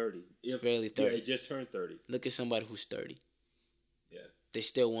barely 30. It's barely 30. Yeah, it just turned 30. Look at somebody who's 30. Yeah. They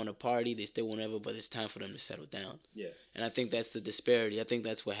still want to party. They still want whatever, but it's time for them to settle down. Yeah. And I think that's the disparity. I think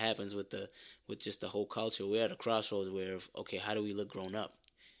that's what happens with just the whole culture. We're at a crossroads where, okay, how do we look grown up?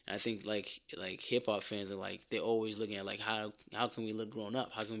 And I think like hip hop fans are like, they're always looking at like how can we look grown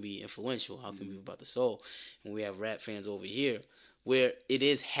up? How can we be influential? How can we be about the soul? And we have rap fans over here where it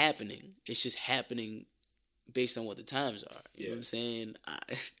is happening. It's just happening based on what the times are. You know what I'm saying?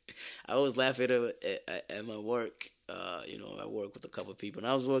 I always laugh at my work. I work with a couple of people,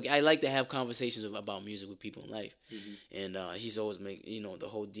 and I like to have conversations about music with people in life. And he's always the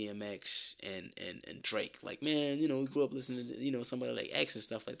whole DMX and Drake. Like, man, we grew up listening to somebody like X and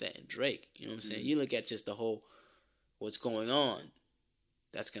stuff like that, and Drake. You know what I'm saying? You look at just the whole what's going on.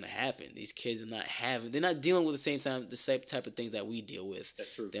 That's gonna happen. These kids they're not dealing with the same type of things that we deal with.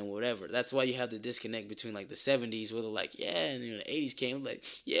 That's true. Then whatever. That's why you have the disconnect between like the 70s where they're like, and the 80s came like,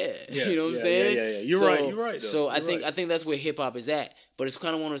 you know what I'm saying? Yeah. You're right. Though. So I think that's where hip hop is at. But it's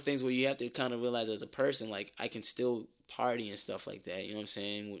kind of one of those things where you have to kind of realize as a person, like, I can still party and stuff like that. You know what I'm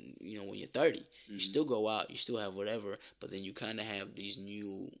saying? When you're 30, you still go out, you still have whatever, but then you kind of have these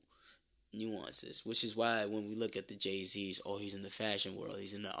new nuances, which is why when we look at the Jay-Z's, he's in the fashion world,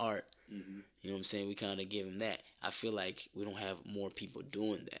 he's in the art. You know what I'm saying? We kind of give him that. I feel like we don't have more people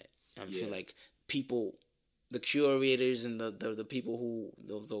doing that. I feel like people, the curators and the people who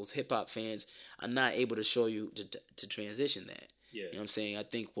those hip hop fans are not able to show you to transition that. Yeah. You know what I'm saying? I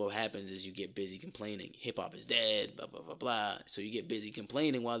think what happens is you get busy complaining. Hip hop is dead, blah, blah, blah, blah. So you get busy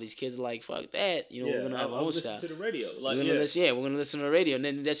complaining while these kids are like, fuck that. We're going to have our own style. To the radio. Like, we're going to listen to the radio. And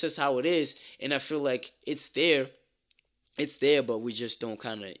then that's just how it is. And I feel like it's there, but we just don't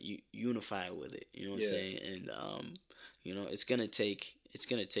kind of unify with it. You know what I'm saying? And, it's going to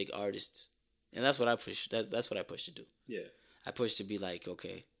take artists. And that's what I push. That's what I push to do. Yeah. I push to be like,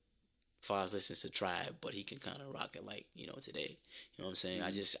 okay, FaZ listens to Tribe, but he can kind of rock it like, today. You know what I'm saying?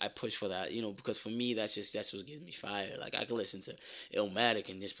 I push for that, because for me, that's what gives me fire. Like, I can listen to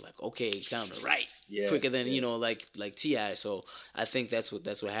Illmatic and just be like, okay, sounding right. Yeah, quicker than, like T.I. So I think that's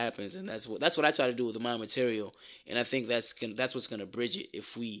what happens. And that's what I try to do with my material. And I think that's what's going to bridge it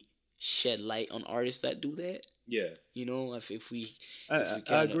if we shed light on artists that do that. Yeah.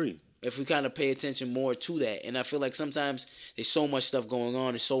 I agree. If we kind of pay attention more to that. And I feel like sometimes there's so much stuff going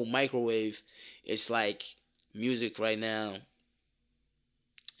on. It's so microwave. It's like music right now.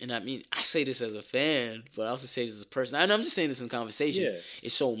 And I mean, I say this as a fan, but I also say this as a person. And I'm just saying this in conversation. Yeah.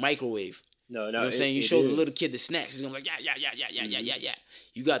 It's so microwave. No, you know what I'm saying? You show the little kid the snacks. He's going to be like, yeah.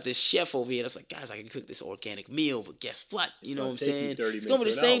 You got this chef over here that's like, guys, I can cook this organic meal, but guess what? You know what I'm saying? It's going to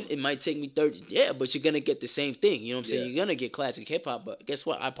be the same. It might take me 30. Yeah, but you're going to get the same thing. You know what I'm saying? You're going to get classic hip-hop, but guess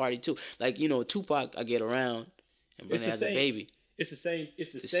what? I party too. Like, Tupac, I get around, and Brennan has a baby. It's the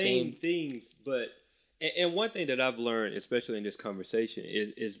same things, but... And one thing that I've learned, especially in this conversation,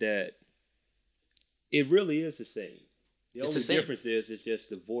 is that it really is the same. The only difference is it's just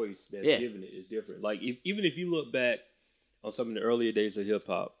the voice that's giving it is different. Like, even if you look back on some of the earlier days of hip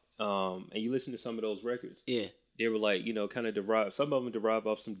hop, and you listen to some of those records, they were like, kind of derived. Some of them derive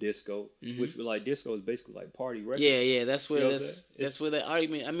off some disco, which were like disco is basically like party records. Yeah. That's where that's where the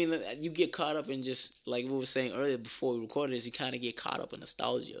argument. I mean, you get caught up in just like we were saying earlier before we recorded this. You kind of get caught up in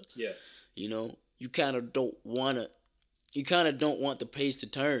nostalgia. Yeah. You kind of don't want the page to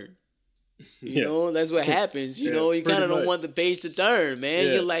turn. You know, that's what happens. You know, you kind of don't want the page to turn, man.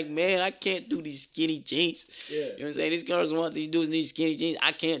 Yeah. You're like, man, I can't do these skinny jeans. Yeah. You know what I'm saying? These girls want these dudes in these skinny jeans.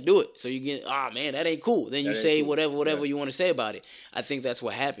 I can't do it. So you get, man, that ain't cool. Then you say whatever you want to say about it. I think that's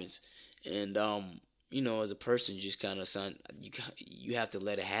what happens. And, as a person, you just kind of you have to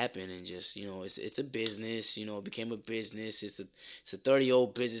let it happen, and just, it's a business. It became a business. It's a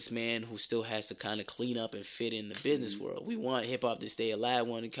 30-year-old businessman who still has to kind of clean up and fit in the business world. We want hip hop to stay alive.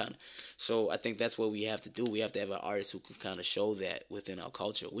 So I think that's what we have to do. We have to have an artist who can kind of show that within our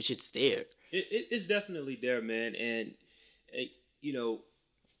culture, which it's there. It's definitely there, man, and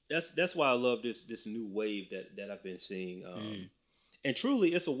that's why I love this new wave that I've been seeing. And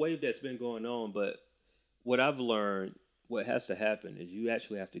truly, it's a wave that's been going on, but what I've learned, what has to happen is you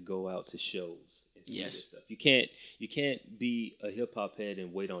actually have to go out to shows and see this stuff. You can't be a hip hop head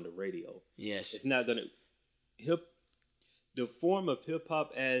and wait on the radio. Yes, it's not gonna the form of hip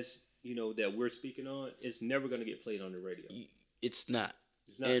hop as that we're speaking on is never gonna get played on the radio. It's not.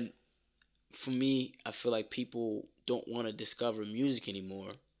 And for me, I feel like people don't want to discover music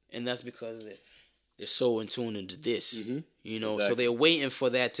anymore, and that's because they're so in tune into this, Exactly. So they're waiting for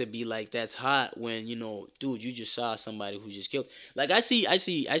that to be like, that's hot when, dude, you just saw somebody who just killed. Like, I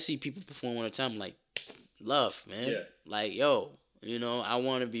see people perform all the time, like, love, man. Yeah. Like, yo, I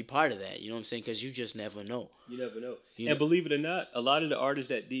want to be part of that. You know what I'm saying? Because you just never know. You never know. And believe it or not, a lot of the artists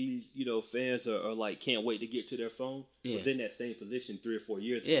that these, fans are like, can't wait to get to their phone was in that same position 3 or 4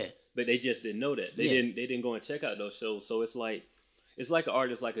 years ago. But they just didn't know that. They didn't go and check out those shows. So it's like an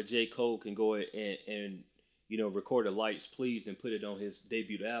artist like a J. Cole can go and record a Lights Please and put it on his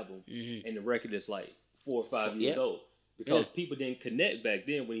debut album, and the record is like 4 or 5 years old. Because people didn't connect back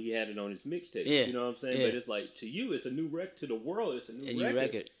then when he had it on his mixtape. Yeah. You know what I'm saying? Yeah. But it's like, to you, it's a new record. To the world, it's a new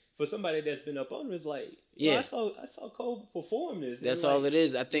record. For somebody that's been up on it, it's like, I saw Cole perform this. That's all it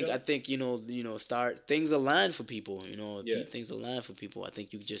is. I think start things align for people. Things align for people. I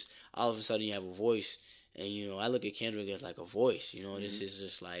think you just all of a sudden you have a voice, and I look at Kendrick as like a voice. This is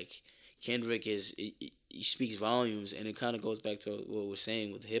just like Kendrick he speaks volumes, and it kind of goes back to what we're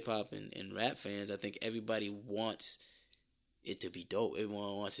saying with hip hop and rap fans. I think everybody wants it to be dope.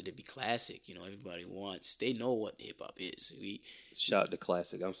 Everyone wants it to be classic. Everybody they know what hip hop is. Shout out to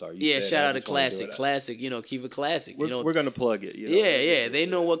classic. I'm sorry. Shout out to classic. Classic. Keep it classic. We're gonna plug it. They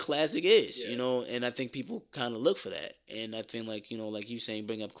know what classic is. And I think people kind of look for that. And I think like you saying,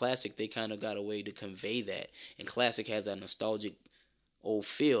 bring up classic. They kind of got a way to convey that. And classic has that nostalgic old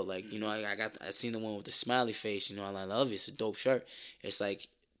feel. Like I seen the one with the smiley face. I love it. It's a dope shirt. It's like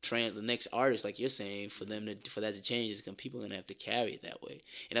the next artist, like you're saying, for that to change, is people are gonna have to carry it that way.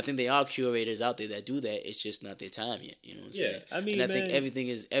 And I think there are curators out there that do that. It's just not their time yet. You know what I'm saying? I mean, and I think everything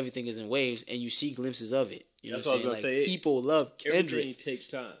is in waves, and you see glimpses of it. You know That's what I'm saying? I was gonna say. People love Kendrick. Everything takes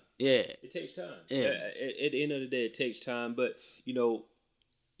time. Yeah, it takes time. Yeah. At the end of the day, it takes time. But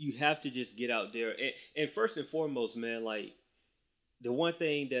you have to just get out there. And first and foremost, man, like the one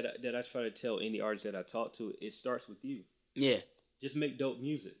thing that I try to tell any artist that I talk to, it starts with you. Yeah. Just make dope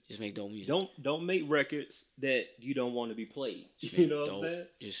music. Don't make records that you don't want to be played. You know what I'm saying?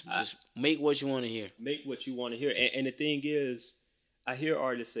 Just make what you want to hear. Make what you want to hear. And the thing is, I hear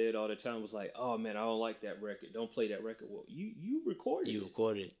artists say it all the time. Was like, oh man, I don't like that record. Don't play that record. Well, you recorded it.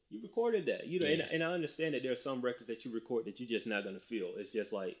 You recorded that. And I understand that there are some records that you record that you're just not gonna feel. It's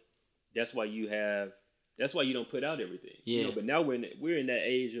just like that's why you don't put out everything. Yeah. But now we're in that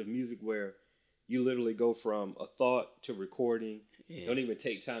age of music where you literally go from a thought to recording. Yeah. Don't even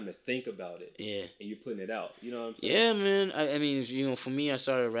take time to think about it. Yeah. And you're putting it out. You know what I'm saying? Yeah, man. I mean, for me, I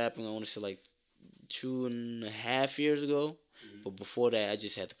started rapping, I want to say like 2.5 years ago. Mm-hmm. But before that, I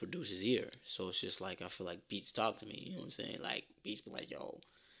just had the producer's ear. So it's just like, I feel like beats talk to me. You know what I'm saying? Like, beats be like, yo,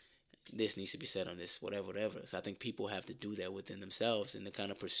 this needs to be said on this, whatever. So I think people have to do that within themselves and to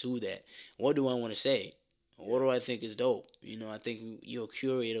kind of pursue that. What do I want to say? What do I think is dope? I think you're a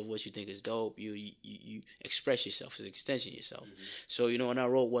curator of what you think is dope. You express yourself. It's an extension of yourself. Mm-hmm. So, when I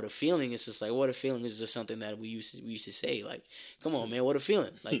wrote What a Feeling, it's just like, what a feeling is just something that we used to say. Like, come on, man, what a feeling.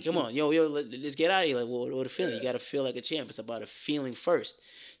 Like, come on, yo, let's get out of here. Like, what a feeling. You got to feel like a champ. It's about a feeling first.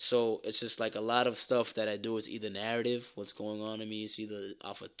 So it's just like a lot of stuff that I do is either narrative, what's going on in me. It's either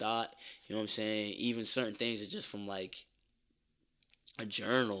off a thought, you know what I'm saying? Even certain things are just from like a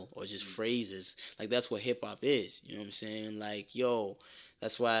journal or just phrases. Like that's what hip hop is. You know what I'm saying? Like, yo,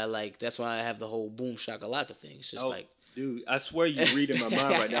 that's why I have the whole boom shakalaka thing. It's just like, dude, I swear you're reading my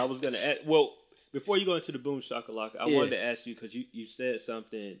mind right now. I was gonna ask, before you go into the boom shakalaka, I wanted to ask you because you said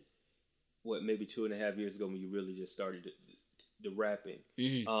something, maybe 2.5 years ago when you really just started the rapping.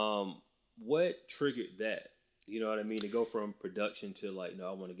 Mm-hmm. What triggered that? You know what I mean? To go from production to like, no,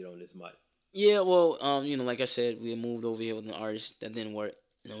 I want to get on this mic. Yeah, well, like I said, we moved over here with an artist that didn't work.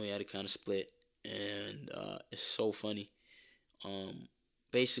 We had to kind of split, and it's so funny.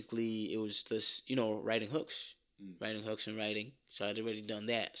 Basically, it was just writing hooks, writing. So I'd already done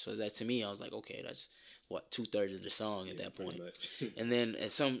that. So that to me, I was like, okay, 2/3 of the song at that point. Much. And then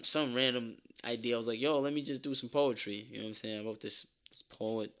at some random idea, I was like, yo, let me just do some poetry. You know what I'm saying? I wrote this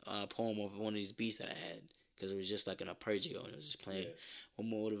poem of one of these beats that I had, because it was just like an arpeggio, and it was just playing. What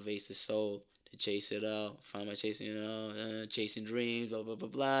motivates the soul to chase it out, find my chasing dreams, blah blah blah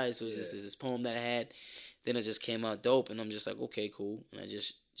blah. So it was this poem that I had. Then it just came out dope, and I'm just like, okay, cool. And I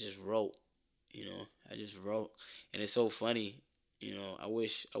just wrote, I just wrote, and it's so funny. I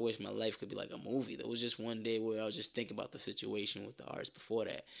wish my life could be like a movie. There was just one day where I was just thinking about the situation with the artist before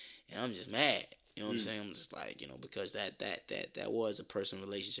that, and I'm just mad. You know what I'm saying? I'm just like, because that was a personal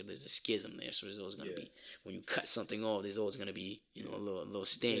relationship. There's a schism there, so there's always gonna be, when you cut something off, there's always gonna be, a little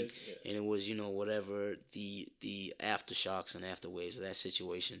sting. And it was, whatever the aftershocks and afterwaves of that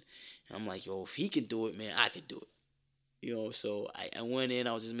situation. And I'm like, yo, if he can do it, man, I can do it. So I went in,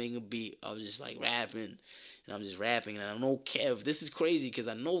 I was just making a beat. I was just like rapping, and I'm just rapping, and I know Kev. This is crazy because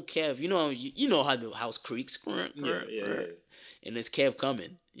I know Kev. You know how the house creaks. Yeah. And there's Kev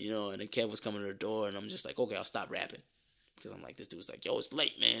coming, and then Kev was coming to the door, and I'm just like, okay, I'll stop rapping. Because I'm like, this dude's like, yo, it's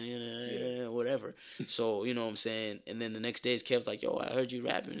late, man, whatever. So, you know what I'm saying? And then the next day, Kev's like, yo, I heard you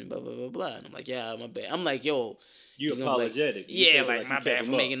rapping, and blah, blah, blah, blah. And I'm like, yeah, my bad. I'm like, yo. You apologetic. Like my bad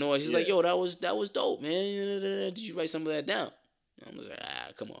for making noise. He's like, yo, that was dope, man. Did you write some of that down? And I'm just like,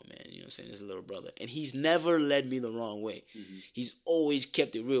 come on, man. You know what I'm saying? It's a little brother. And he's never led me the wrong way. Mm-hmm. He's always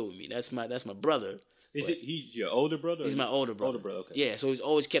kept it real with me. That's my brother. He's your older brother? He's my older brother. Okay. Yeah, so he's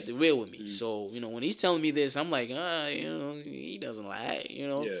always kept it real with me. Mm-hmm. So, when he's telling me this, I'm like, he doesn't lie,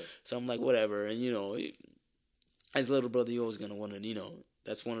 Yeah. So I'm like, whatever. And, as a little brother, you're always going to want to,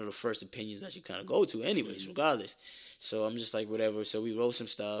 that's one of the first opinions that you kind of go to anyways, regardless. So I'm just like, whatever. So we wrote some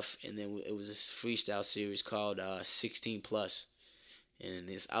stuff, and then it was this freestyle series called 16 Plus. And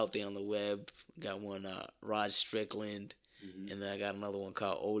it's out there on the web. Got one, Rod Strickland, and then I got another one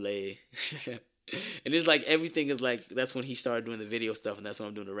called Ole. And it's like, everything is like, that's when he started doing the video stuff, and that's when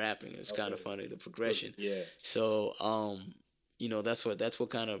I'm doing the rapping. It's kind of funny, the progression. Yeah. So, that's what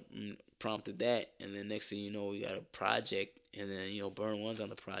kind of prompted that. And then next thing you know, we got a project, and then, Burn One's on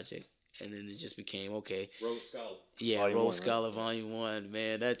the project. And then it just became, okay. Road Scholar. Yeah, Road Scholar Volume 1.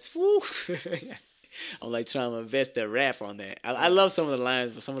 Man, that's, woo. I'm like trying to invest that rap on that. I love some of the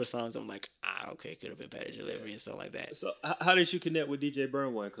lines, but some of the songs I'm like, okay, could have been better delivery and stuff like that. So how did you connect with DJ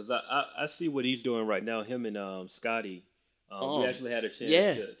Burn One? Because I see what he's doing right now. Him and Scotty. We actually had a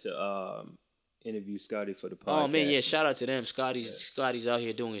chance to interview Scotty for the podcast. Oh man, yeah! Shout out to them. Scotty's out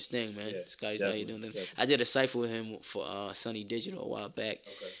here doing his thing, man. Yeah, Scotty's out here doing them. I did a cipher with him for Sunny Digital a while back.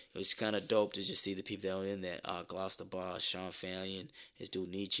 Okay. It was kind of dope to just see the people that were in there. Gloucester Boss, Sean Fallion, his dude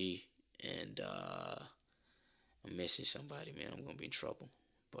Nietzsche, and I'm missing somebody, man. I'm gonna be in trouble.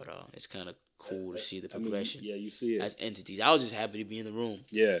 But it's kind of cool to see the progression. You see it as entities. I was just happy to be in the room.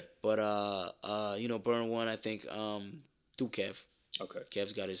 Yeah. But Burn One, I think through Kev. Okay.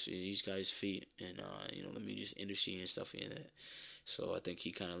 Kev's got his feet and the music industry and stuff in that. So I think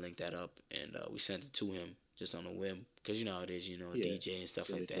he kind of linked that up, and we sent it to him just on a whim, because you know how it is, DJ and stuff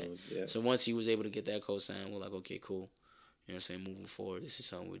like that. Yeah. So once he was able to get that cosign, we're like, okay, cool. You know what I'm saying? Moving forward, this is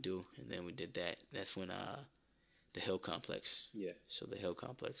something we do, and then we did that. That's when the Hill Complex. Yeah. So the Hill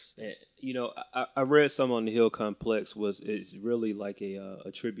Complex. And, I read some on the Hill Complex it's really like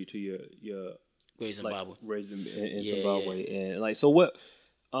a tribute to your raised Zimbabwe. Raised in Zimbabwe. Yeah. And like, so what,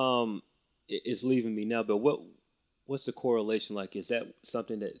 it's leaving me now, but what's the correlation like? Is that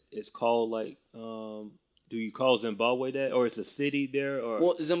something that is called like, do you call Zimbabwe that, or it's a city there? Or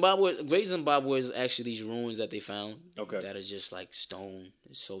Well, Great Zimbabwe is actually these ruins that they found. Okay. That are just like stone.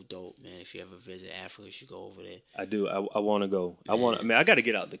 It's so dope, man. If you ever visit Africa, you should go over there. I do. I want to go. I got to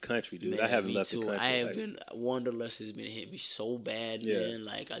get out the country, dude. Man, I haven't left the country. I have been. Wanderlust has been hitting me so bad, man.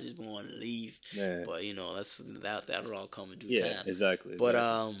 Like I just want to leave. Man. But that'll all come in due time. Yeah, exactly. But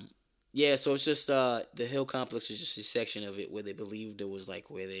so it's just the Hill Complex is just a section of it where they believed it was like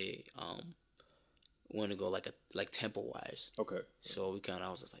where they want to go like temple wise. Okay. So I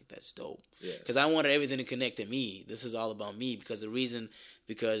was just like, that's dope. Yeah. Because I wanted everything to connect to me. This is all about me. Because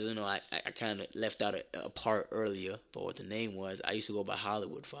I kind of left out a part earlier, but what the name was, I used to go by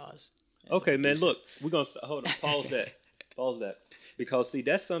Hollywood FaZ. Okay, man. Look, we're gonna hold on. Pause that. Because see,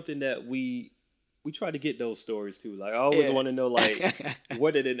 that's something that we try to get those stories too. Like I always want to know, like,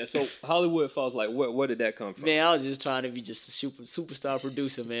 where did it? So Hollywood FaZ, like, where did that come from? Man, I was just trying to be just a superstar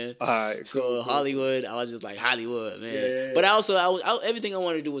producer, man. All right. So cool. Hollywood, I was just like Hollywood, man. Yeah. But everything I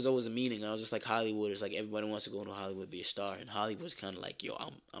wanted to do was always a meaning. I was just like, Hollywood is like everybody wants to go to Hollywood, be a star, and Hollywood's kind of like, yo,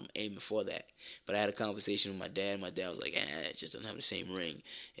 I'm aiming for that. But I had a conversation with my dad. My dad was like, it just doesn't have the same ring.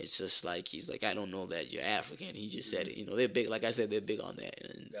 It's just like he's like, I don't know that you're African. He just said it. They're big. Like I said, they're big on that.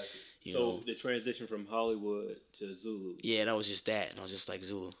 And, so the transition transition from Hollywood to Zulu? Yeah, that was just that, and I was just like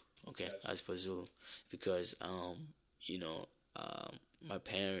Zulu. Okay, Gotcha. I just put Zulu because you know, my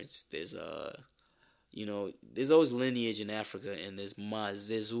parents. There's always lineage in Africa, and there's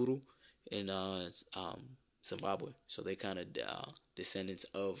Mazezuru in Zimbabwe, so they kind of descendants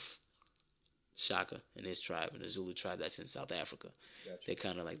of Shaka and his tribe and the Zulu tribe that's in South Africa. Gotcha. They're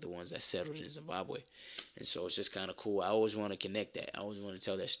kind of like the ones that settled in Zimbabwe. And so it's just kind of cool. I always want to connect that. I always want to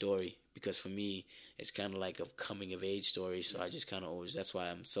tell that story because for me, it's kind of like a coming of age story. So I just kind of always, that's why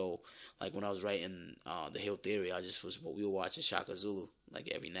I'm so, like when I was writing The Hill Theory, we were watching Shaka Zulu like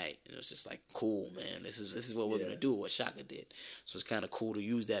every night. And it was just like, cool, man. This is what we're going to do, what Shaka did. So it's kind of cool to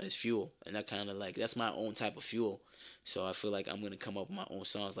use that as fuel. And that kind of like, that's my own type of fuel. So I feel like I'm going to come up with my own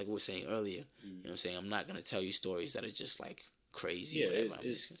songs like we were saying earlier. You know what I'm saying? I'm not going to tell you stories that are just like crazy. Yeah,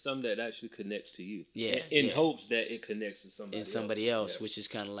 it's something that actually connects to you. Yeah. In hopes that it connects to somebody else, which is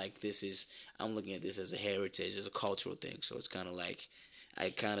kind of like I'm looking at this as a heritage, as a cultural thing. So it's kind of like,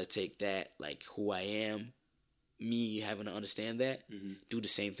 I kind of take that, like who I am, me having to understand that, do the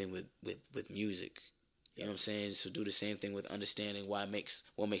same thing with music. You know what I'm saying? So do the same thing with understanding what makes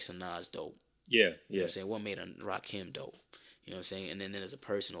a Nas dope. Yeah, You know what I'm saying? What made a Rakim dope. You know what I'm saying? And then there's a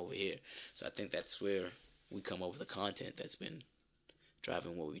person over here. So I think that's where we come up with the content that's been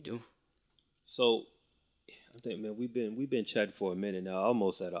driving what we do. So I think, man, we've been chatting for a minute now,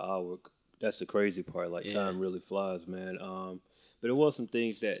 almost at an hour. That's the crazy part. Like time really flies, man. But there was some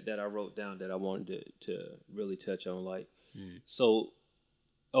things that I wrote down that I wanted to really touch on. Like, so,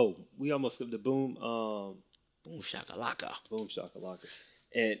 we almost skipped the boom. Boom shakalaka. Boom shakalaka.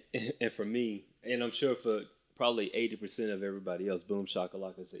 And for me, and I'm sure for probably 80% of everybody else, boom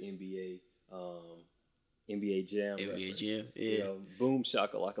shakalaka is an NBA Jam. NBA Jam, yeah. You know, boom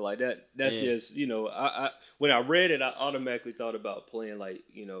shakalaka like that. That's just, I when I read it, I automatically thought about playing like,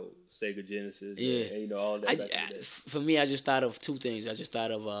 Sega Genesis. And all that. For me, I just thought of two things. I just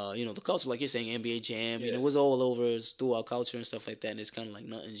thought of the culture, like you're saying, NBA Jam. It was all over, it's through our culture and stuff like that. And it's kind of like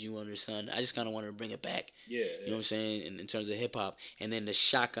nothing's new under the sun. I just kind of wanted to bring it back. You know what I'm saying? In terms of hip hop, and then the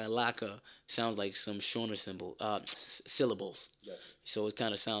shakalaka sounds like some Shona syllables. Yeah. So it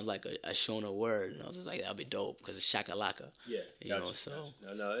kind of sounds like a Shona word, and I was just like, that'd be dope because it's shakalaka. Yeah, so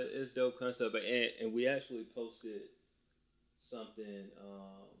no, it's dope concept. And we actually posted something.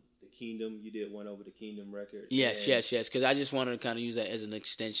 The Kingdom, you did one over the Kingdom record. Yes. Because I just wanted to kind of use that as an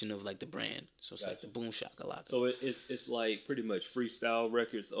extension of like the brand. So it's like the boom shakalaka. So it's like pretty much freestyle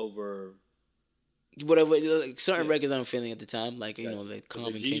records over. Whatever, like certain records I'm feeling at the time, like like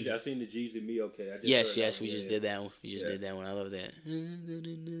Common King. I seen the Jeezy Me Okay. Yes, we just did that one. We just did that one. I love that.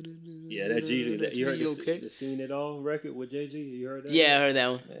 Yeah, that Jeezy. You heard the Seen It All record with Jay-Z? You heard that? Yeah, I heard that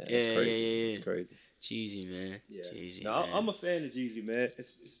one. Yeah. It's crazy. Jeezy, man. Yeah. Jeezy, man. I'm a fan of Jeezy, man.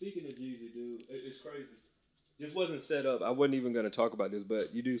 Speaking of Jeezy, dude, it's crazy. This wasn't set up. I wasn't even going to talk about this,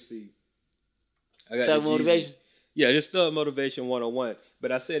 but you do see. I got Thug Motivation? Yeah, this Thug Motivation 101.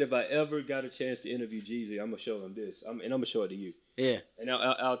 But I said if I ever got a chance to interview Jeezy, I'm going to show him this. And I'm going to show it to you. Yeah. And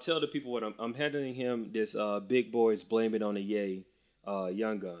I'll tell the people what I'm handing him this Big Boys Blame It on the Ye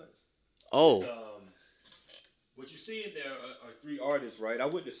Young Guns. Oh. What you see in there are three artists, right? I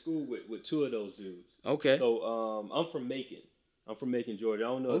went to school with two of those dudes. Okay. So I'm from Macon, Georgia. I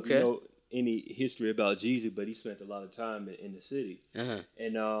don't know if you know any history about Jeezy, but he spent a lot of time in the city. Uh-huh.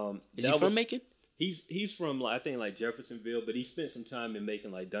 And is he from Macon? He's from I think like Jeffersonville, but he spent some time in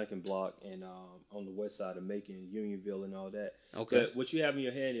Macon, like Duncan Block and on the west side of Macon, Unionville, and all that. Okay. But what you have in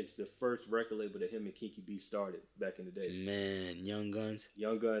your hand is the first record label that him and Kiki B started back in the day. Man, Young Guns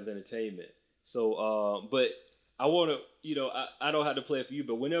Entertainment. So, but I want to, I don't have to play it for you,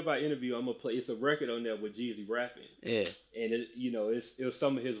 but whenever I interview, I'm gonna play. It's a record on there with Jeezy rapping. Yeah. And it was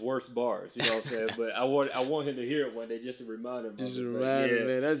some of his worst bars. You know what I'm saying? But I want him to hear it one day just to remind him. Just to remind him,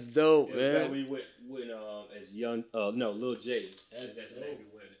 man. That's dope, man. That we went as young, Lil J. That's the name we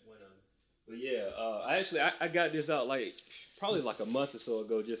went on. But yeah, I got this out probably like a month or so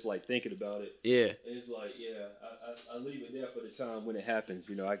ago, just like thinking about it. Yeah. And it's like, I leave it there for the time when it happens.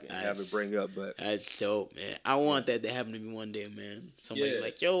 I can have it bring up. But that's dope, man. I want that to happen to me one day, man. Somebody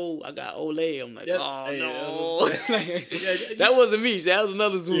like, yo, I got Olay. I'm like, no. That wasn't me. That was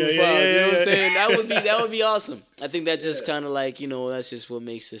another Zulu files. You know what I'm saying? That would be awesome. I think that just kind of like, that's just what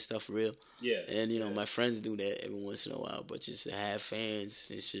makes this stuff real. Yeah. And my friends do that every once in a while, but just to have fans,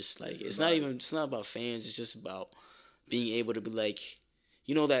 it's just like it's not about fans. It's just about being able to be like,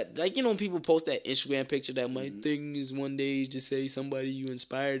 when people post that Instagram picture that my thing is one day to say somebody you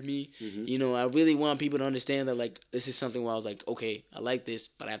inspired me. Mm-hmm. I really want people to understand that like this is something where I was like, okay, I like this,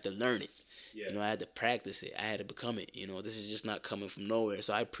 but I have to learn it. Yeah. I had to practice it. I had to become it. This is just not coming from nowhere.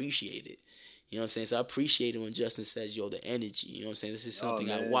 So I appreciate it. You know what I'm saying? So I appreciate it when Justin says, "Yo, the energy." You know what I'm saying? This is something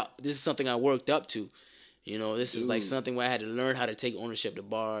this is something I worked up to. You know, this is like something where I had to learn how to take ownership of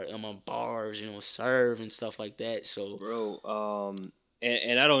my bars, you know, serve and stuff like that. So, bro,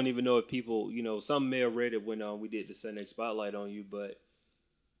 and I don't even know if people, you know, some may have read it when we did the Sunday Spotlight on you, but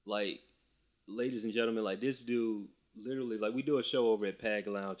like, ladies and gentlemen, like this dude, literally, like we do a show over at Pag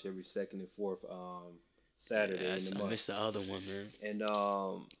Lounge every second and fourth Saturday in the month. I missed the other one, man. And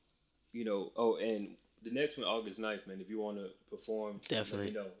you know, and the next one, August 9th, man. If you want to perform,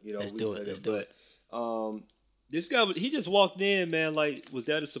 definitely, you know, let's do it. Let's do it. This guy, he just walked in, man. Like, was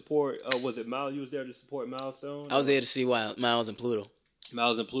there to support? Was it Miles? You was there to support Milestone? I was there to see Miles and Pluto.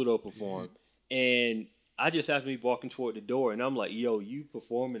 Miles and Pluto perform, and I just happened to be walking toward the door, and I'm like, "Yo, you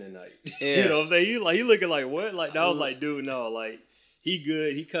performing tonight?" Yeah. You know what I'm saying? You looking like what? Like, I was like, "Dude, no, like he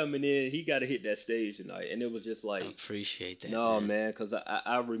good. He coming in. He got to hit that stage tonight." And it was just like, I appreciate that. No, man, because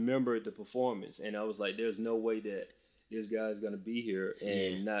I remembered the performance, and I was like, "There's no way that this guy's gonna be here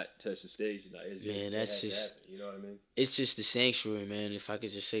and not touch the stage tonight." It's just, man, that's just, you know what I mean? It's just the sanctuary, man. If I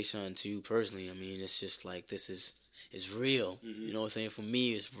could just say something to you personally, I mean, it's just like it's real. Mm-hmm. You know what I'm saying? For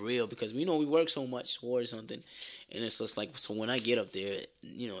me, it's real because we work so much towards something, and it's just like, so when I get up there,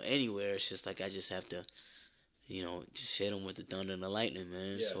 you know, anywhere, it's just like I just have to, you know, just hit them with the thunder and the lightning,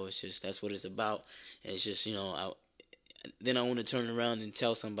 man. Yeah. So it's just, that's what it's about. And it's just, you know, then I want to turn around and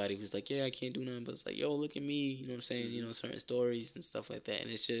tell somebody who's like, yeah, I can't do nothing, but it's like, yo, look at me, you know what I'm saying? You know, certain stories and stuff like that,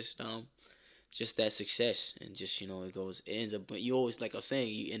 and it's just that success, and just, you know, it ends up, but you always, like I was saying,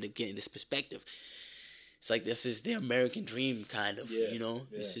 you end up getting this perspective. It's like, this is the American dream, kind of, you know?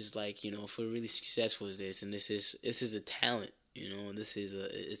 Yeah. This is like, you know, if we're really successful as this, and this is a talent, you know, and this is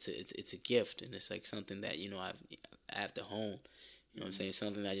it's a gift, and it's like something that, you know, I have to hone, you know what I'm saying?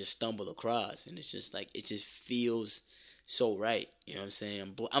 Something I just stumbled across, and it's just like, it just feels so right, you know what I'm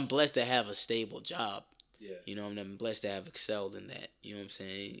saying? I'm blessed to have a stable job, you know, I'm blessed to have excelled in that, you know what I'm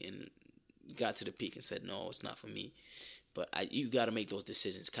saying? And got to the peak and said, no, it's not for me, but you got to make those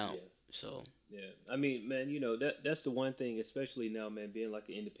decisions count. So yeah, I mean, man, you know, that's the one thing, especially now, man, being like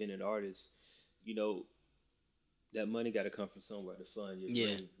an independent artist, you know, that money got to come from somewhere to fund your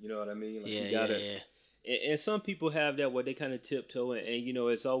dream. You know what I mean? Like, you gotta, and some people have that where they kind of tiptoe, and you know,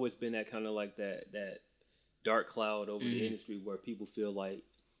 it's always been that kind of like that dark cloud over the industry where people feel like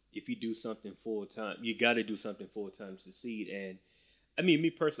if you do something full time, you got to do something full time to succeed. And I mean,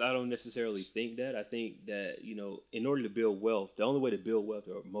 me personally, I don't necessarily think that. I think that, you know, in order to build wealth, the only way to build wealth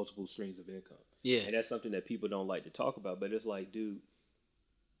are multiple streams of income. Yeah. And that's something that people don't like to talk about. But it's like, dude,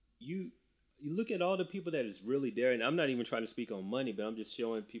 you look at all the people that is really there, and I'm not even trying to speak on money, but I'm just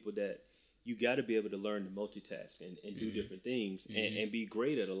showing people that you got to be able to learn to multitask and do different things and be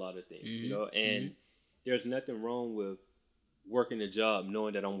great at a lot of things, you know? And there's nothing wrong with working a job,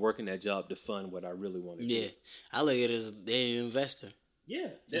 knowing that I'm working that job to fund what I really want to do. Yeah. I look at it as they're an investor. Yeah,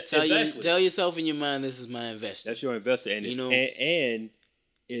 just tell yourself in your mind, this is my investor. That's your investor, and you know, and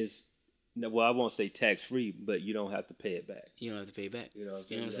is, well, I won't say tax free, but you don't have to pay it back. You don't have to pay it back. You know what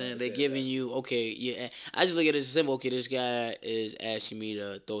I'm saying? They're giving you, okay, yeah. I just look at it as simple. Okay, this guy is asking me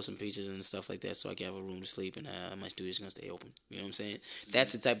to throw some pizzas and stuff like that, so I can have a room to sleep, and my studio's gonna stay open. You know what I'm saying?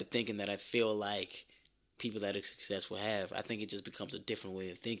 That's the type of thinking that I feel like people that are successful have. I think it just becomes a different way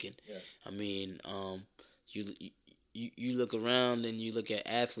of thinking. Yeah. I mean, you look around and you look at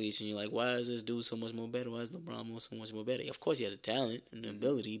athletes and you're like, why is this dude so much more better? Why is LeBron so much more better? Of course he has a talent and an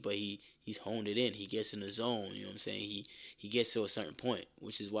ability, but he's honed it in. He gets in the zone, you know what I'm saying? He gets to a certain point,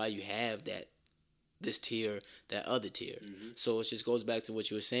 which is why you have this tier, that other tier. So it just goes back to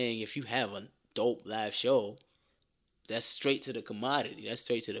what you were saying. If you have a dope live show, that's straight to the commodity. That's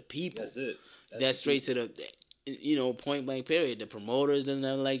straight to the people. That's it. That's straight to the, you know, point blank period. The promoters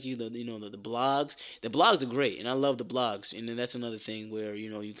doesn't like you. The blogs. The blogs are great, and I love the blogs. And then that's another thing where, you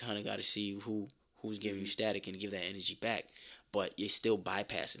know, you kind of got to see who's giving you static and give that energy back. But you're still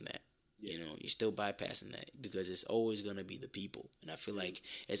bypassing that. Yeah. You know, you're still bypassing that because it's always gonna be the people. And I feel like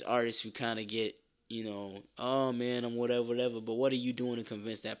as artists, you kind of get, you know, oh man, I'm whatever. But what are you doing to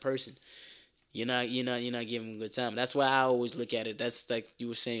convince that person? You're not giving them a good time. That's why I always look at it. That's like you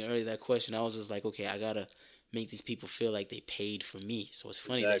were saying earlier, that question. I was just like, okay, I gotta make these people feel like they paid for me. So it's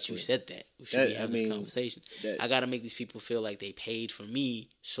funny that you said that. We should be having this conversation. I gotta make these people feel like they paid for me.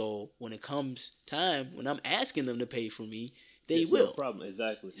 So when it comes time, when I'm asking them to pay for me, they will. No problem,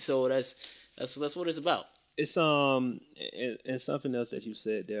 exactly. So that's what it's about. It's and something else that you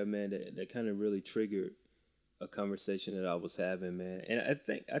said there, man, that kind of really triggered a conversation that I was having, man. And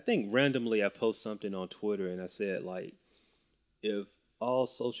I think randomly I post something on Twitter and I said, like, if all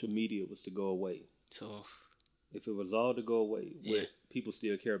social media was to go away, so if it was all to go away, would people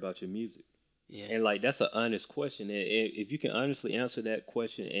still care about your music? Yeah. And like that's an honest question. And if you can honestly answer that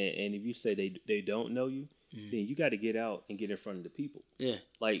question, and if you say they don't know you, then you got to get out and get in front of the people. Yeah.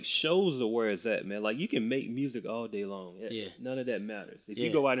 Like shows are where it's at, man. Like you can make music all day long. Yeah. None of that matters. If Yeah.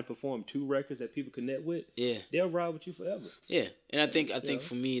 you go out and perform 2 records that people connect with, Yeah. they'll ride with you forever. Yeah. And I think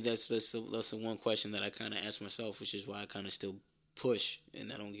for me that's the one question that I kind of ask myself, which is why I kind of still push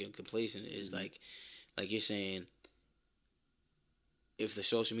and I don't get complacent. Is like you're saying, if the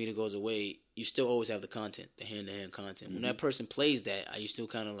social media goes away, you still always have the content, the hand-to-hand content. When that person plays that, are you still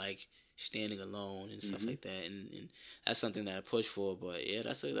kind of like standing alone and stuff like that? And that's something that I push for. But yeah,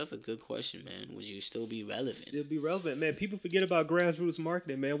 that's a good question, man. Would you still be relevant? Still be relevant, man. People forget about grassroots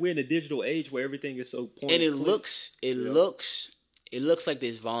marketing, man. We're in a digital age where everything is so point. And it looks like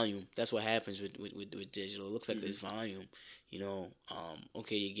there's volume. That's what happens with digital. It looks like there's volume. You know,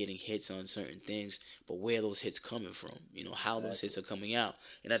 okay, you're getting hits on certain things, but where are those hits coming from? You know, how those hits are coming out.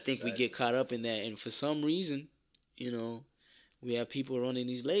 And I think we get caught up in that. And for some reason, you know, we have people running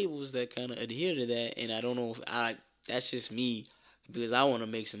these labels that kind of adhere to that. And I don't know if that's just me because I want to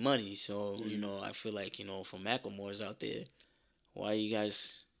make some money. So, you know, I feel like, you know, for Macklemore's out there, why you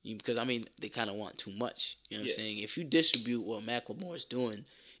guys... because, I mean, they kind of want too much. You know what I'm saying? If you distribute what Macklemore is doing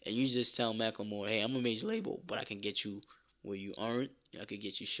and you just tell Macklemore, hey, I'm a major label, but I can get you where you aren't, I could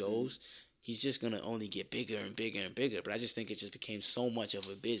get you shows, he's just going to only get bigger and bigger and bigger. But I just think it just became so much of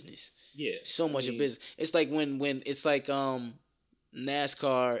a business. Yeah. So much of business. It's like when it's like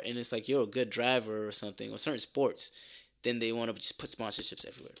NASCAR and it's like you're a good driver or something, or certain sports, then they want to just put sponsorships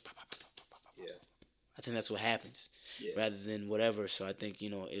everywhere. Yeah. I think that's what happens. Yeah. Rather than whatever. So I think, you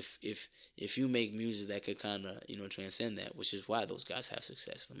know, if you make music that could kind of, you know, transcend that, which is why those guys have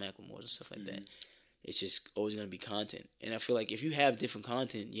success, the Macklemores and stuff like that, it's just always going to be content. And I feel like if you have different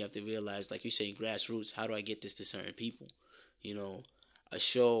content, you have to realize, like you say, grassroots, how do I get this to certain people? You know, a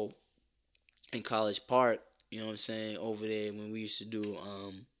show in College Park, you know what I'm saying, over there when we used to do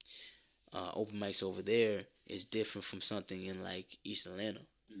open mics over there is different from something in like East Atlanta.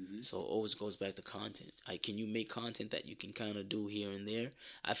 So it always goes back to content. Like, can you make content that you can kind of do here and there?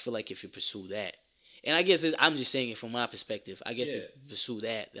 I feel like if you pursue that, and I guess I'm just saying it from my perspective. I guess if you pursue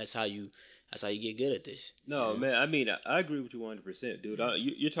that, that's how you get good at this. No, you know? Man. I mean, I agree with you 100%, dude.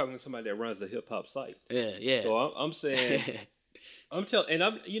 You're talking to somebody that runs the hip hop site. Yeah. So I'm saying, I'm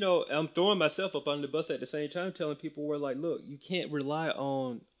throwing myself up on the bus at the same time, telling people where like, look, you can't rely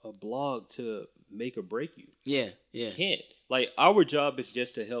on a blog to make or break you. Yeah. You can't. Like, our job is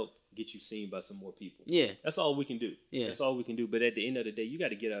just to help get you seen by some more people. Yeah. That's all we can do. Yeah. That's all we can do. But at the end of the day, you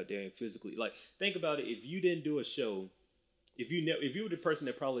got to get out there and physically, like, think about it. If you didn't do a show, if you were the person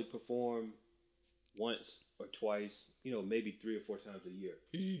that probably performed once or twice, you know, maybe 3 or 4 times a year,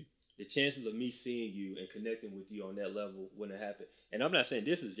 the chances of me seeing you and connecting with you on that level wouldn't happen. And I'm not saying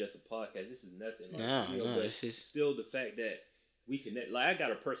this is just a podcast. This is nothing. Like, but this is still the fact that we connect. Like, I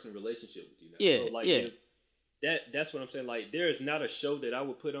got a personal relationship with you now. Yeah. So, like, that's what I'm saying. Like, there is not a show that I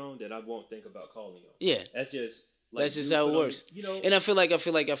would put on that I won't think about calling on. Yeah, that's just how it works. You know, and I feel like as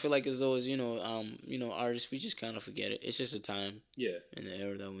though as artists, we just kind of forget it. It's just a time. Yeah. In the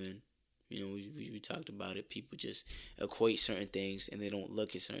era that we're in, you know, we talked about it. People just equate certain things and they don't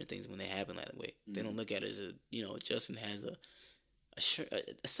look at certain things when they happen that way. They don't look at it as Justin has a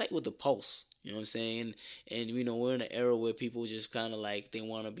site with a pulse. You know what I'm saying? And you know, we're in an era where people just kind of like, they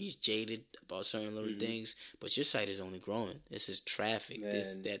want to be jaded about certain little things, but your site is only growing. This is traffic. Man.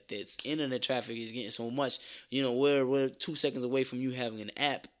 This internet traffic is getting so much. You know, we're 2 seconds away from you having an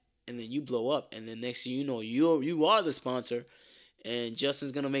app, and then you blow up, and then next thing you know, you are the sponsor, and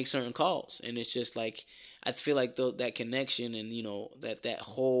Justin's gonna make certain calls, and it's just like, I feel like that connection and you know that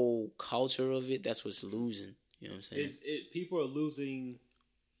whole culture of it, that's what's losing. You know what I'm saying? People are losing.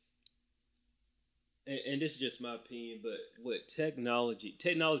 And this is just my opinion, but what technology,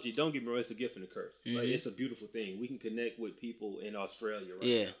 don't get me wrong, it's a gift and a curse. Like, it's a beautiful thing. We can connect with people in Australia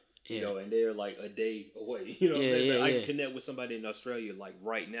right now. You know, and they're like a day away. You know what I'm saying? I can connect with somebody in Australia like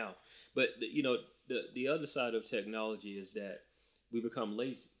right now. But, you know, the other side of technology is that we become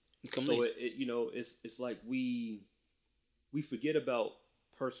lazy. It's like we forget about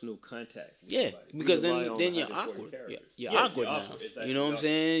personal contact. Because then you're awkward. You're awkward now. Exactly. You know what I'm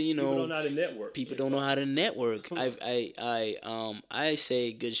saying? You know, people don't know how to network. People don't know how to network. I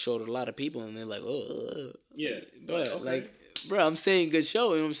say good show to a lot of people, and they're like, bro, I'm saying good show.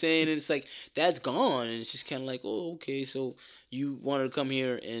 You know what I'm saying? And it's like, that's gone, and it's just kind of like, oh, okay, so you wanted to come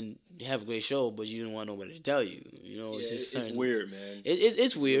here and have a great show, but you didn't want nobody to tell you. You know, it's just it's weird, man.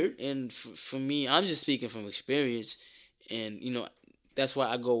 It's weird, and for me, I'm just speaking from experience, and you know. That's why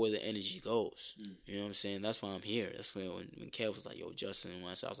I go where the energy goes. You know what I'm saying? That's why I'm here. That's when Kev was like, yo, Justin, and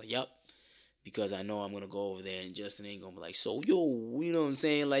I was like, yep, because I know I'm gonna go over there and Justin ain't gonna be like, so yo, you know what I'm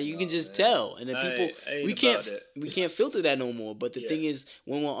saying? Like you can just man. tell, and then people we can't that. we can't filter that no more. But the thing is,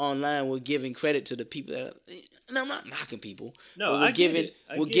 when we're online, we're giving credit to the people that. And I'm not knocking people, No, but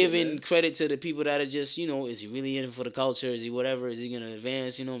we're giving man. credit to the people that are just, you know, is he really in it for the culture? Is he whatever? Is he gonna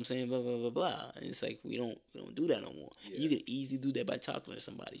advance? You know what I'm saying? Blah blah blah blah. And it's like we don't do that no more. Yeah. You can easily do that by talking to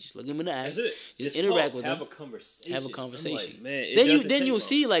somebody. Just look them in the eyes. Just interact with them. Have a conversation. Like, man, then you'll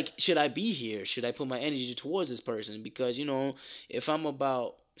see, like, should I be here? Should I put my energy towards this person? Because, you know, if I'm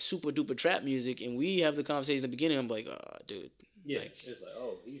about super duper trap music and we have the conversation in the beginning, I'm like, oh, dude. Yeah, like, it's like,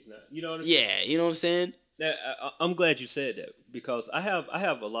 oh, he's not. You know what I'm saying? Yeah, you know what I'm saying? I'm glad you said that because I have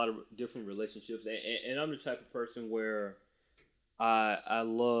a lot of different relationships, and I'm the type of person where I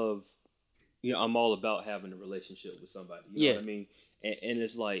love, you know, I'm all about having a relationship with somebody. You know what I mean? And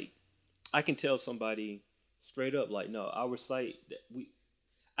it's like I can tell somebody straight up, like, no, our site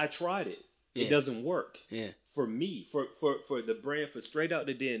I tried it. Yeah. It doesn't work. Yeah. For me, for the brand, for Straight Out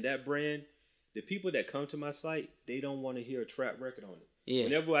the Den, that brand, the people that come to my site, they don't want to hear a trap record on it. Yeah.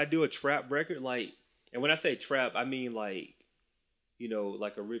 Whenever I do a trap record, like, and when I say trap, I mean like, you know,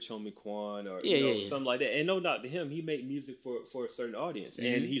 like a Rich Homie Quan or something like that. And no doubt to him, he made music for a certain audience,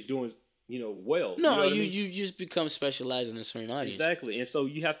 and he's doing, you know, well. No, you know you just become specialized in a certain audience. Exactly, and so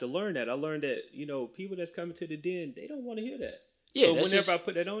you have to learn that. I learned that, you know, people that's coming to the Den, they don't want to hear that. Yeah. So whenever I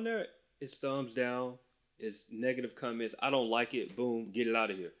put that on there, it's thumbs down. It's negative comments. I don't like it. Boom, get it out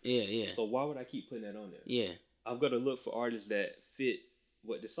of here. Yeah, yeah. So why would I keep putting that on there? Yeah. I'm gonna look for artists that fit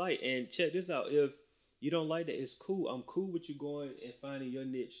what the site. And check this out. If you don't like that, it's cool. I'm cool with you going and finding your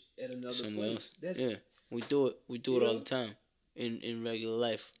niche at another place. Yeah, we do it. We do it all the time in regular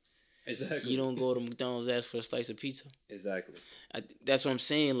life. Exactly. You don't go to McDonald's ask for a slice of pizza. Exactly. That's what I'm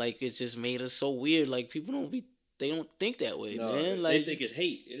saying. Like, it's just made us so weird. Like, people they don't think that way, man. Like, they think it's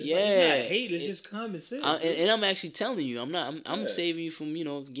hate. It's not hate. It's just common sense. And I'm actually telling you, I'm saving you from, you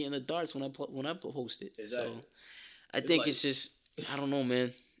know, getting the darts when I post it. Exactly. So I think it's just, I don't know,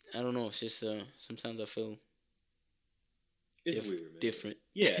 man. I don't know. It's just sometimes I feel it's weird, man. Different.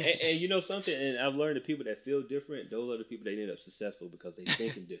 Yeah, and you know something, and I've learned the people that feel different, those are the people that end up successful because they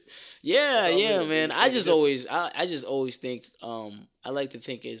thinking different. yeah, man. I just always think I like to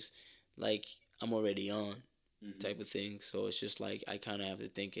think is like I'm already on type of thing. So it's just like I kind of have to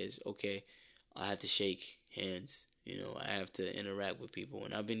think is, okay, I have to shake hands. You know, I have to interact with people,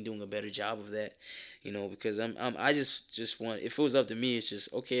 and I've been doing a better job of that. You know, because I just want, if it was up to me, it's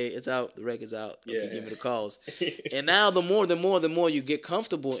just, okay, it's out, the record's out. Okay, give me the calls. And now the more you get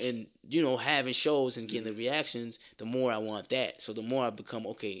comfortable in, you know, having shows and getting the reactions, the more I want that. So the more I become,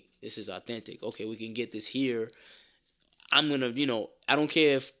 okay, this is authentic. Okay, we can get this here. I'm gonna, you know, I don't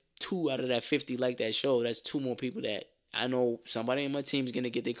care if 2 out of that 50 like that show. That's 2 more people that I know somebody in my team is going to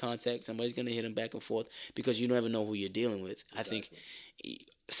get their contact. Somebody's going to hit them back and forth because you never know who you're dealing with. Exactly. I think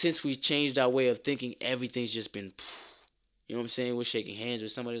since we changed our way of thinking, everything's just been, you know what I'm saying? We're shaking hands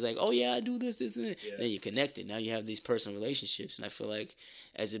with somebody who's like, oh, yeah, I do this, and that. Yeah. Then you're connected. Now you have these personal relationships. And I feel like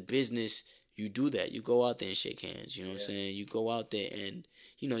as a business, you do that. You go out there and shake hands. You know what I'm saying? You go out there and,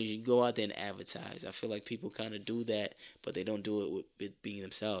 you know, you go out there and advertise. I feel like people kind of do that, but they don't do it with being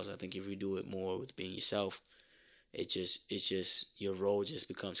themselves. I think if you do it more with being yourself, it's just your road just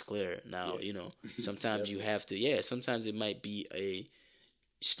becomes clearer. Now, you know, sometimes you have to, sometimes it might be a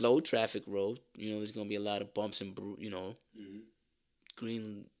slow traffic road. You know, there's going to be a lot of bumps and, you know,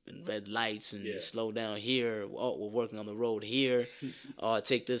 green and red lights and slow down here. Oh, we're working on the road here.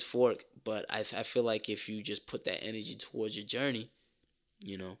 Take this fork. But I feel like if you just put that energy towards your journey,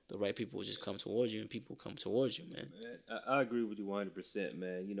 you know, the right people will just come towards you, and people come towards you, man. I agree with you 100%,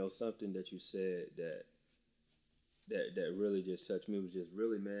 man. You know, something that you said that really just touched me was just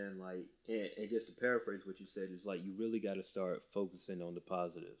really, man, like, and just to paraphrase what you said, is like you really got to start focusing on the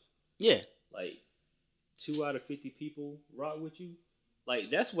positives. Yeah. Like 2 out of 50 people rock with you. Like,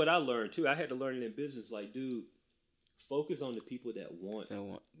 that's what I learned too. I had to learn it in business. Like, dude, focus on the people that want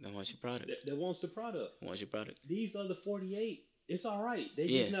your product. That wants the product. Wants your product. These other 48, it's all right. They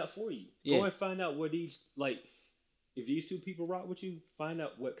just not for you. Go and find out where these, like, if these 2 people rock with you, find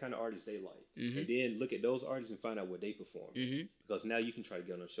out what kind of artists they like. And then look at those artists and find out what they perform. Because now you can try to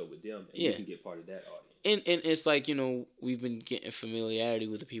get on a show with them, and you can get part of that audience. And it's like, you know, we've been getting familiarity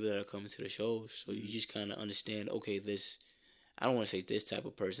with the people that are coming to the shows. So you just kind of understand, okay, I don't want to say this type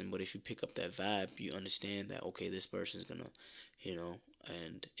of person, but if you pick up that vibe, you understand that, okay, this person's going to, you know,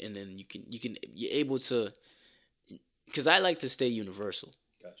 and then you're able to, because I like to stay universal.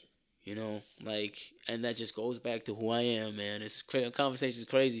 Gotcha. You know, like, and that just goes back to who I am, man. Conversation is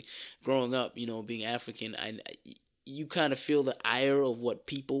crazy. Growing up, you know, being African, you kind of feel the ire of what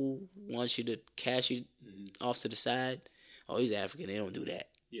people want you to cash you off to the side. Oh, he's African. They don't do that.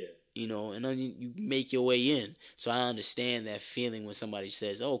 Yeah. You know, and then you make your way in. So I understand that feeling when somebody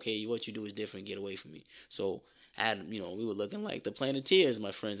says, oh, okay, what you do is different, get away from me. So, we were looking like the Planeteers,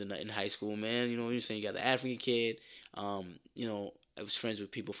 my friends in high school, man. You know, you're saying you got the African kid. You know, I was friends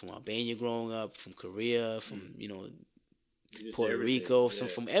with people from Albania growing up, from Korea, from, Puerto Rico,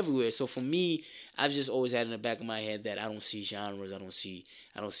 from everywhere. So for me, I've just always had in the back of my head that I don't see genres, I don't see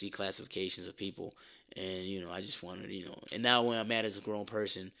classifications of people. And, I just wanted, and now when I'm at as a grown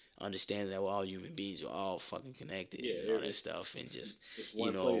person, understanding that we're all human beings, we're all fucking connected and all that stuff. And just,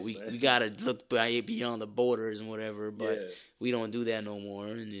 we got to look beyond the borders and whatever, but we don't do that no more.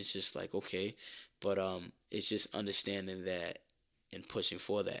 And it's just like, okay. But it's just understanding that and pushing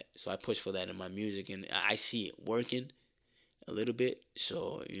for that. So I push for that in my music, and I see it working a little bit.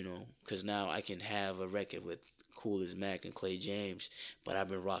 So, because now I can have a record with Cool as Mac and Clay James, but I've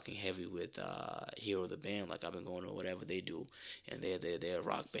been rocking heavy with Hero the Band. Like, I've been going to whatever they do, and they're a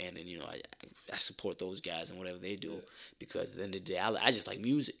rock band, and I support those guys and whatever they do, because at the end of the day, I just like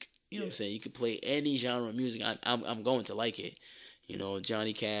music. You know what I'm saying? You can play any genre of music, I'm going to like it.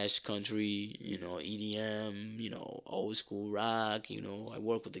 Johnny Cash, country, EDM, old school rock. I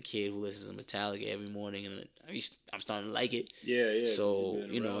work with a kid who listens to Metallica every morning, and I'm starting to like it. Yeah. So,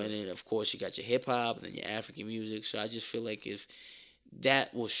 and then, of course, you got your hip-hop and then your African music. So I just feel like if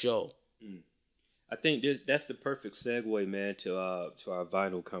that will show. I think that's the perfect segue, man, to our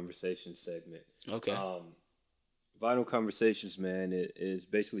Vinyl Conversation segment. Okay. Vinyl Conversations, man, is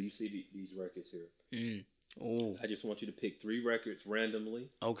basically, you see these records here. Ooh. I just want you to pick 3 records randomly.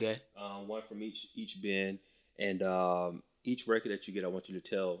 Okay. One from each bin, and each record that you get, I want you to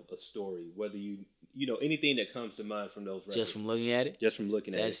tell a story. Whether anything that comes to mind from those records. Just from looking at it. Just from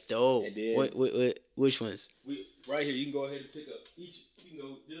looking at it. That's dope. And then, wait, which ones? Right here, you can go ahead and pick up each. You can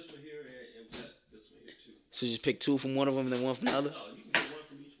go this one here and this one here too. So just pick 2 from one of them and then 1 from the other. No, you can get 1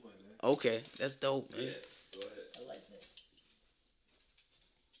 from each one, man. Okay, that's dope, man. Yeah, go ahead. I like that.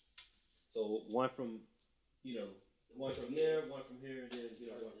 So one from. One from there, one from here, and then one from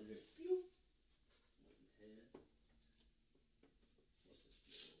here. What's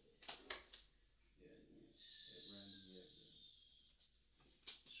this?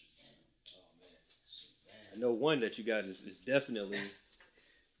 Oh man! I know one that you got is definitely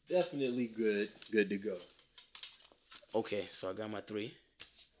good to go. Okay, so I got my 3.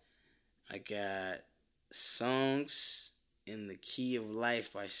 I got Songs in the Key of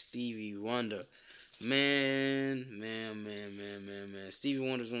Life by Stevie Wonder. Man. Stevie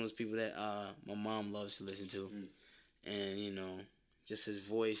Wonder's one of those people that my mom loves to listen to. And, just his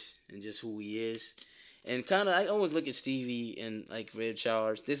voice and just who he is. And kind of, I always look at Stevie and, like, Red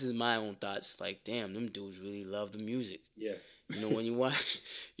Charles. This is my own thoughts. Like, damn, them dudes really love the music. Yeah. When you watch,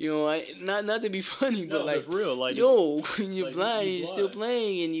 not to be funny, but, like, it's real. Like, when you're like, blind and you're still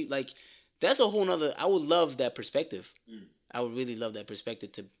playing, and you, like, that's a whole nother, I would love that perspective. I would really love that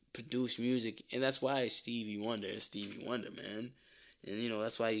perspective to produce music, and that's why Stevie Wonder is Stevie Wonder, man. And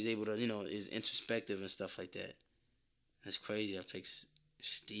that's why he's able to, is introspective and stuff like that. That's crazy. I picked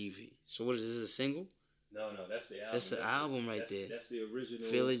Stevie. So what is this? A single? No, that's the album. That's the album right there. That's the original.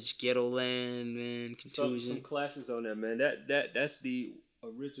 Village, Ghetto Land, man. Contusion. Some classics on there, man. That's the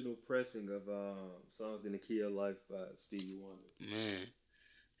original pressing of Songs in the Key of Life by Stevie Wonder. Man,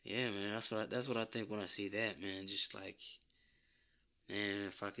 yeah, man. That's what I think when I see that, man. Just like. Man,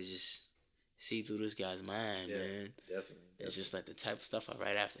 if I could just see through this guy's mind, man. Definitely. It's just like the type of stuff I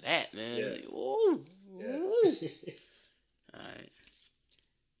write after that, man. Yeah. Like, woo! All right.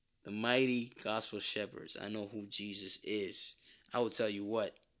 The Mighty Gospel Shepherds. I know who Jesus is. I will tell you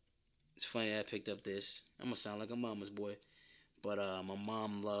what. It's funny that I picked up this. I'm going to sound like a mama's boy. But my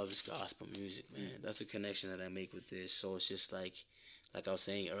mom loves gospel music, man. That's a connection that I make with this. So it's just like I was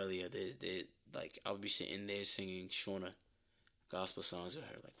saying earlier, like I'll be sitting there singing Shona gospel songs with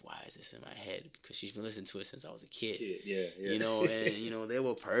her, like, why is this in my head? Because she's been listening to it since I was a kid. Yeah. And they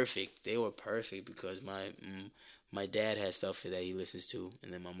were perfect. They were perfect because my dad has stuff that he listens to,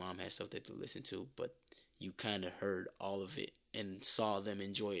 and then my mom has stuff that they listen to. But you kind of heard all of it and saw them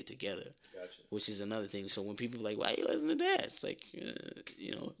enjoy it together. Gotcha. Which is another thing. So when people are like, why you listen to that? It's like,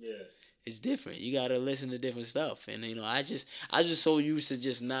 yeah. It's different. You gotta listen to different stuff, and I just so used to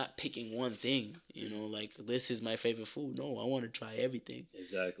just not picking one thing. Like, this is my favorite food. No, I want to try everything.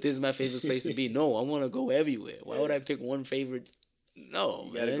 Exactly. This is my favorite place to be. No, I want to go everywhere. Why would I pick one favorite? No,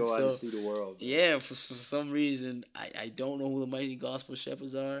 you gotta go out and see the world. Man. Yeah, for some reason, I don't know who the Mighty Gospel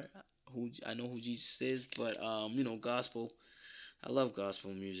Shepherds are. I know who Jesus is, but gospel. I love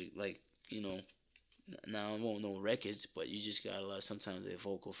gospel music. Like, Now I won't know records, but you just got a lot. Sometimes their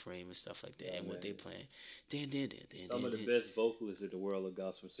vocal frame and stuff like that, Yeah, and what man. they playing. Some of the best vocalists in the world of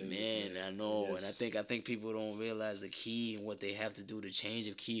gospel singers. Man, I know, Yes. and I think people don't realize the key and what they have to do to change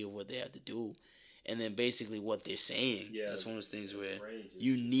the key of what they have to do, and then basically what they're saying. Yeah, That's one of those things where range is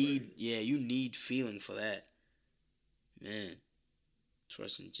you need, crazy. you need feeling for that. Man,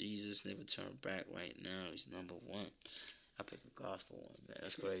 trust in Jesus, never turn back. Right now, he's number one. I picked the gospel one, man.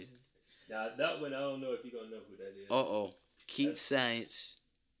 That's crazy. Now that one, I don't know if you're gonna know who that is. Keith Science.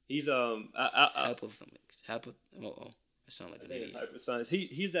 He's Hypothermics. That sounds like I an think it's idiot. Hypersonics.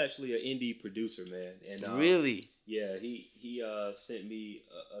 He's actually an indie producer, man. And Really? Yeah, he sent me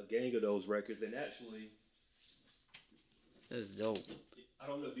a gang of those records, and actually, That's dope. I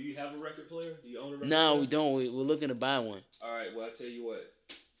don't know. Do you have a record player? Do you own a record No, player? we don't. We're looking to buy one. All right. Well, I tell you what.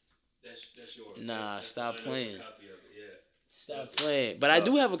 That's yours. Nah, stop playing. Copy of it. Yeah. Stop playing. But I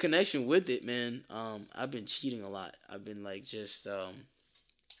do have a connection with it, man. I've been cheating a lot. I've been like just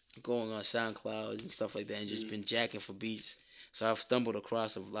going on SoundCloud and stuff like that, and just been jacking for beats. So I've stumbled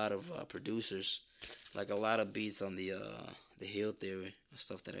across a lot of producers, like a lot of beats on the Hill Theory and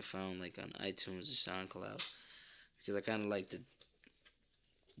stuff that I found like on iTunes or SoundCloud, because I kind of like to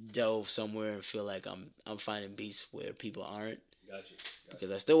delve somewhere and feel like I'm finding beats where people aren't. Gotcha.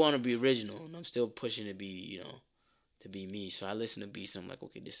 Because I still want to be original, and I'm still pushing to be, to be me. So I listen to beats, and I'm like,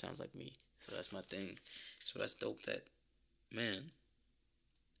 okay, this sounds like me. So that's my thing. So that's dope. That, man.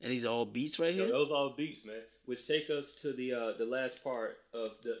 And these are all beats right here? Yeah, those are all beats, man. Which take us to the last part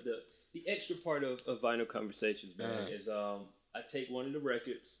of the extra part of Vinyl Conversations, man. Is I take one of the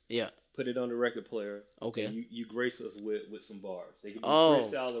records. Yeah. Put it on the record player. Okay. And you grace us with some bars. They can be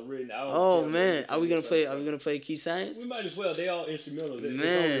freestyle or written out. Oh man, are we gonna play Key Science? We might as well. They all instrumentals. Man,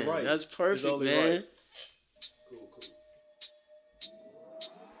 it's only right. That's perfect, man. Right. Cool.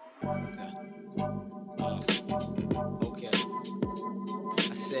 Okay.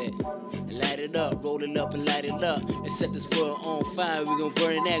 I said, light it up, roll it up and light it up. Let's set this world on fire. We gon'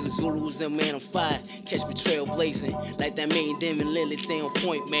 burn it out, cause Zulu was a man on fire. Catch me trail blazing, like that main Demon Lily, stay on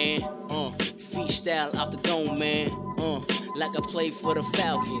point, man. Freestyle off the dome, man. Like I play for the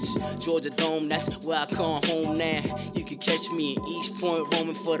Falcons. Georgia Dome, that's where I come home now. You can catch me in East Point,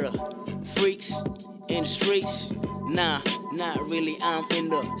 roaming for the freaks in the streets. Nah, not really, I'm in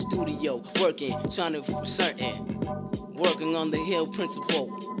the studio, working, trying to prove certain. Working on the hill principle.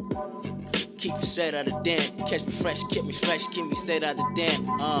 Keep me straight out of den. Catch me fresh, keep me straight out the den.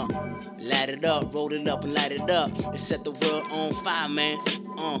 Light it up, roll it up and light it up. Let's set the world on fire, man.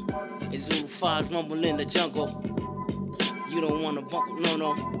 It's Zulu 5 rumble in the jungle. You don't wanna buckle,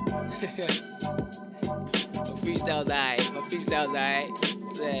 no. My freestyle's alright.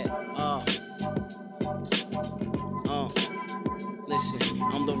 Said, listen,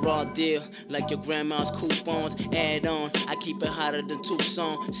 I'm the raw deal, like your grandma's coupons. Add on, I keep it hotter than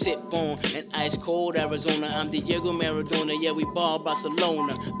Tucson. Sip on an ice cold Arizona. I'm Diego Maradona, yeah, we ball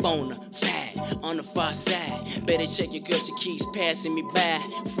Barcelona. Bona, fat, on the far side. Better check your girl, she keeps passing me by.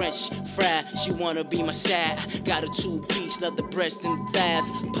 French fry, she wanna be my side. Got a 2-piece, love the breast and the thighs.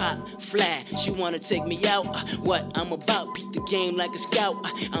 Pop, fly, she wanna take me out. What I'm about, peek the game like a scout.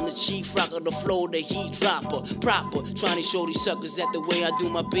 I'm the chief rock of the floor, the heat dropper. Proper, trying to show these suckers that the way I do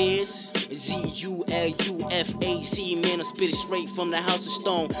my biz. ZULUFAC, man, I spit it straight from the House of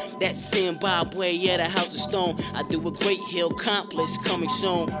Stone. That's Zimbabwe, yeah, the House of Stone. I do a Great Hill complex coming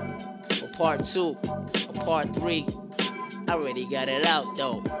soon. Or part 2, or part 3. I already got it out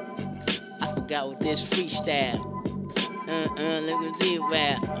though. I forgot with this freestyle. Look at this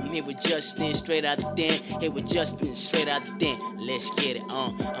rap. I'm here with Justin, straight out the den. Here with Justin, straight out the den. Let's get it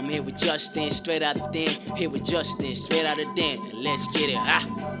on. I'm here with Justin, straight out the den. Here with Justin, straight out the den. Let's get it.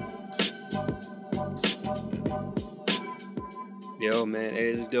 Yo, man, hey,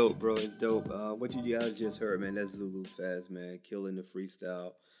 it's dope, bro. It's dope. What you guys just heard, man, that's Zulu FaZ, man, killing the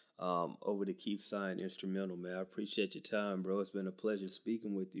freestyle over the Keep Sign instrumental, man. I appreciate your time, bro. It's been a pleasure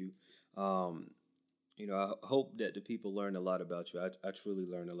speaking with you. I hope that the people learn a lot about you. I truly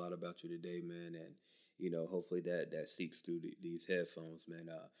learned a lot about you today, man, and hopefully that seeks through these headphones, man.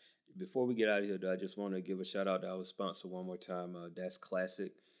 Before we get out of here, though, I just want to give a shout out to our sponsor one more time. That's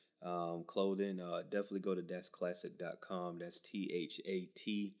Classic Clothing. Definitely go to thatsclassic.com. That's THATS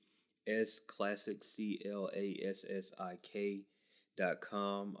Classic CLASSIK.com.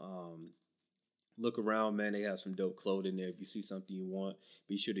 Look around, man. They have some dope clothing there. If you see something you want,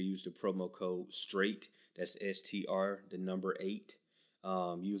 be sure to use the promo code STRAIGHT. That's STR, the number 8.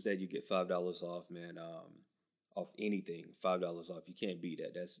 Use that, you get $5 off, man. Off anything, $5 off. You can't beat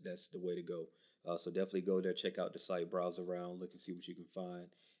that. That's the way to go. So definitely go there, check out the site, browse around, look and see what you can find.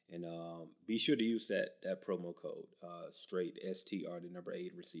 And be sure to use that promo code, straight STR, the number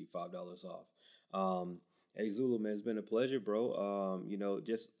 8, receive $5 off. Hey Zulu, man, it's been a pleasure, bro.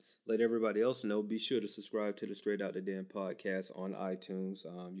 Just let everybody else know. Be sure to subscribe to the Straight Out the Den podcast on iTunes.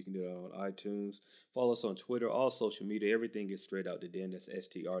 You can do that on iTunes. Follow us on Twitter, all social media. Everything is Straight Out the Den. That's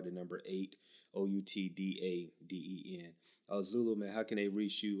STR, the number 8, OUTDADEN. Zulu, man, how can they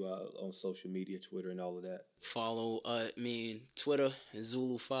reach you on social media, Twitter, and all of that? Follow Twitter,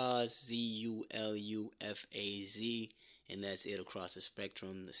 Zulu FaZ, ZULUFAZ, and that's it across the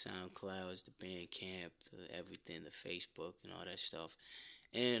spectrum, the SoundClouds, the Bandcamp, the everything, the Facebook, and all that stuff.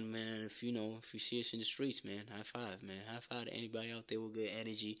 And man, if you see us in the streets, man, high five, man. High five to anybody out there with good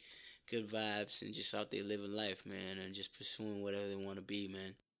energy, good vibes, and just out there living life, man, and just pursuing whatever they want to be,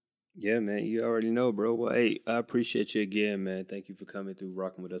 man. Yeah, man, you already know, bro. Well, hey, I appreciate you again, man. Thank you for coming through,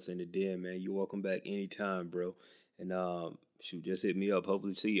 rocking with us in the den, man. You're welcome back anytime, bro. And shoot, just hit me up.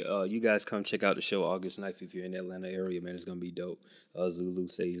 Hopefully, see you guys come check out the show August 9th if you're in the Atlanta area, man. It's gonna be dope. Zulu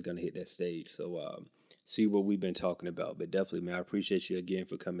say he's gonna hit that stage, so see what we've been talking about. But definitely, man, I appreciate you again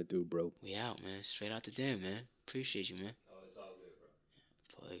for coming through, bro. We out, man. Straight out the den, man. Appreciate you, man. Oh, it's all good,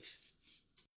 bro. Please.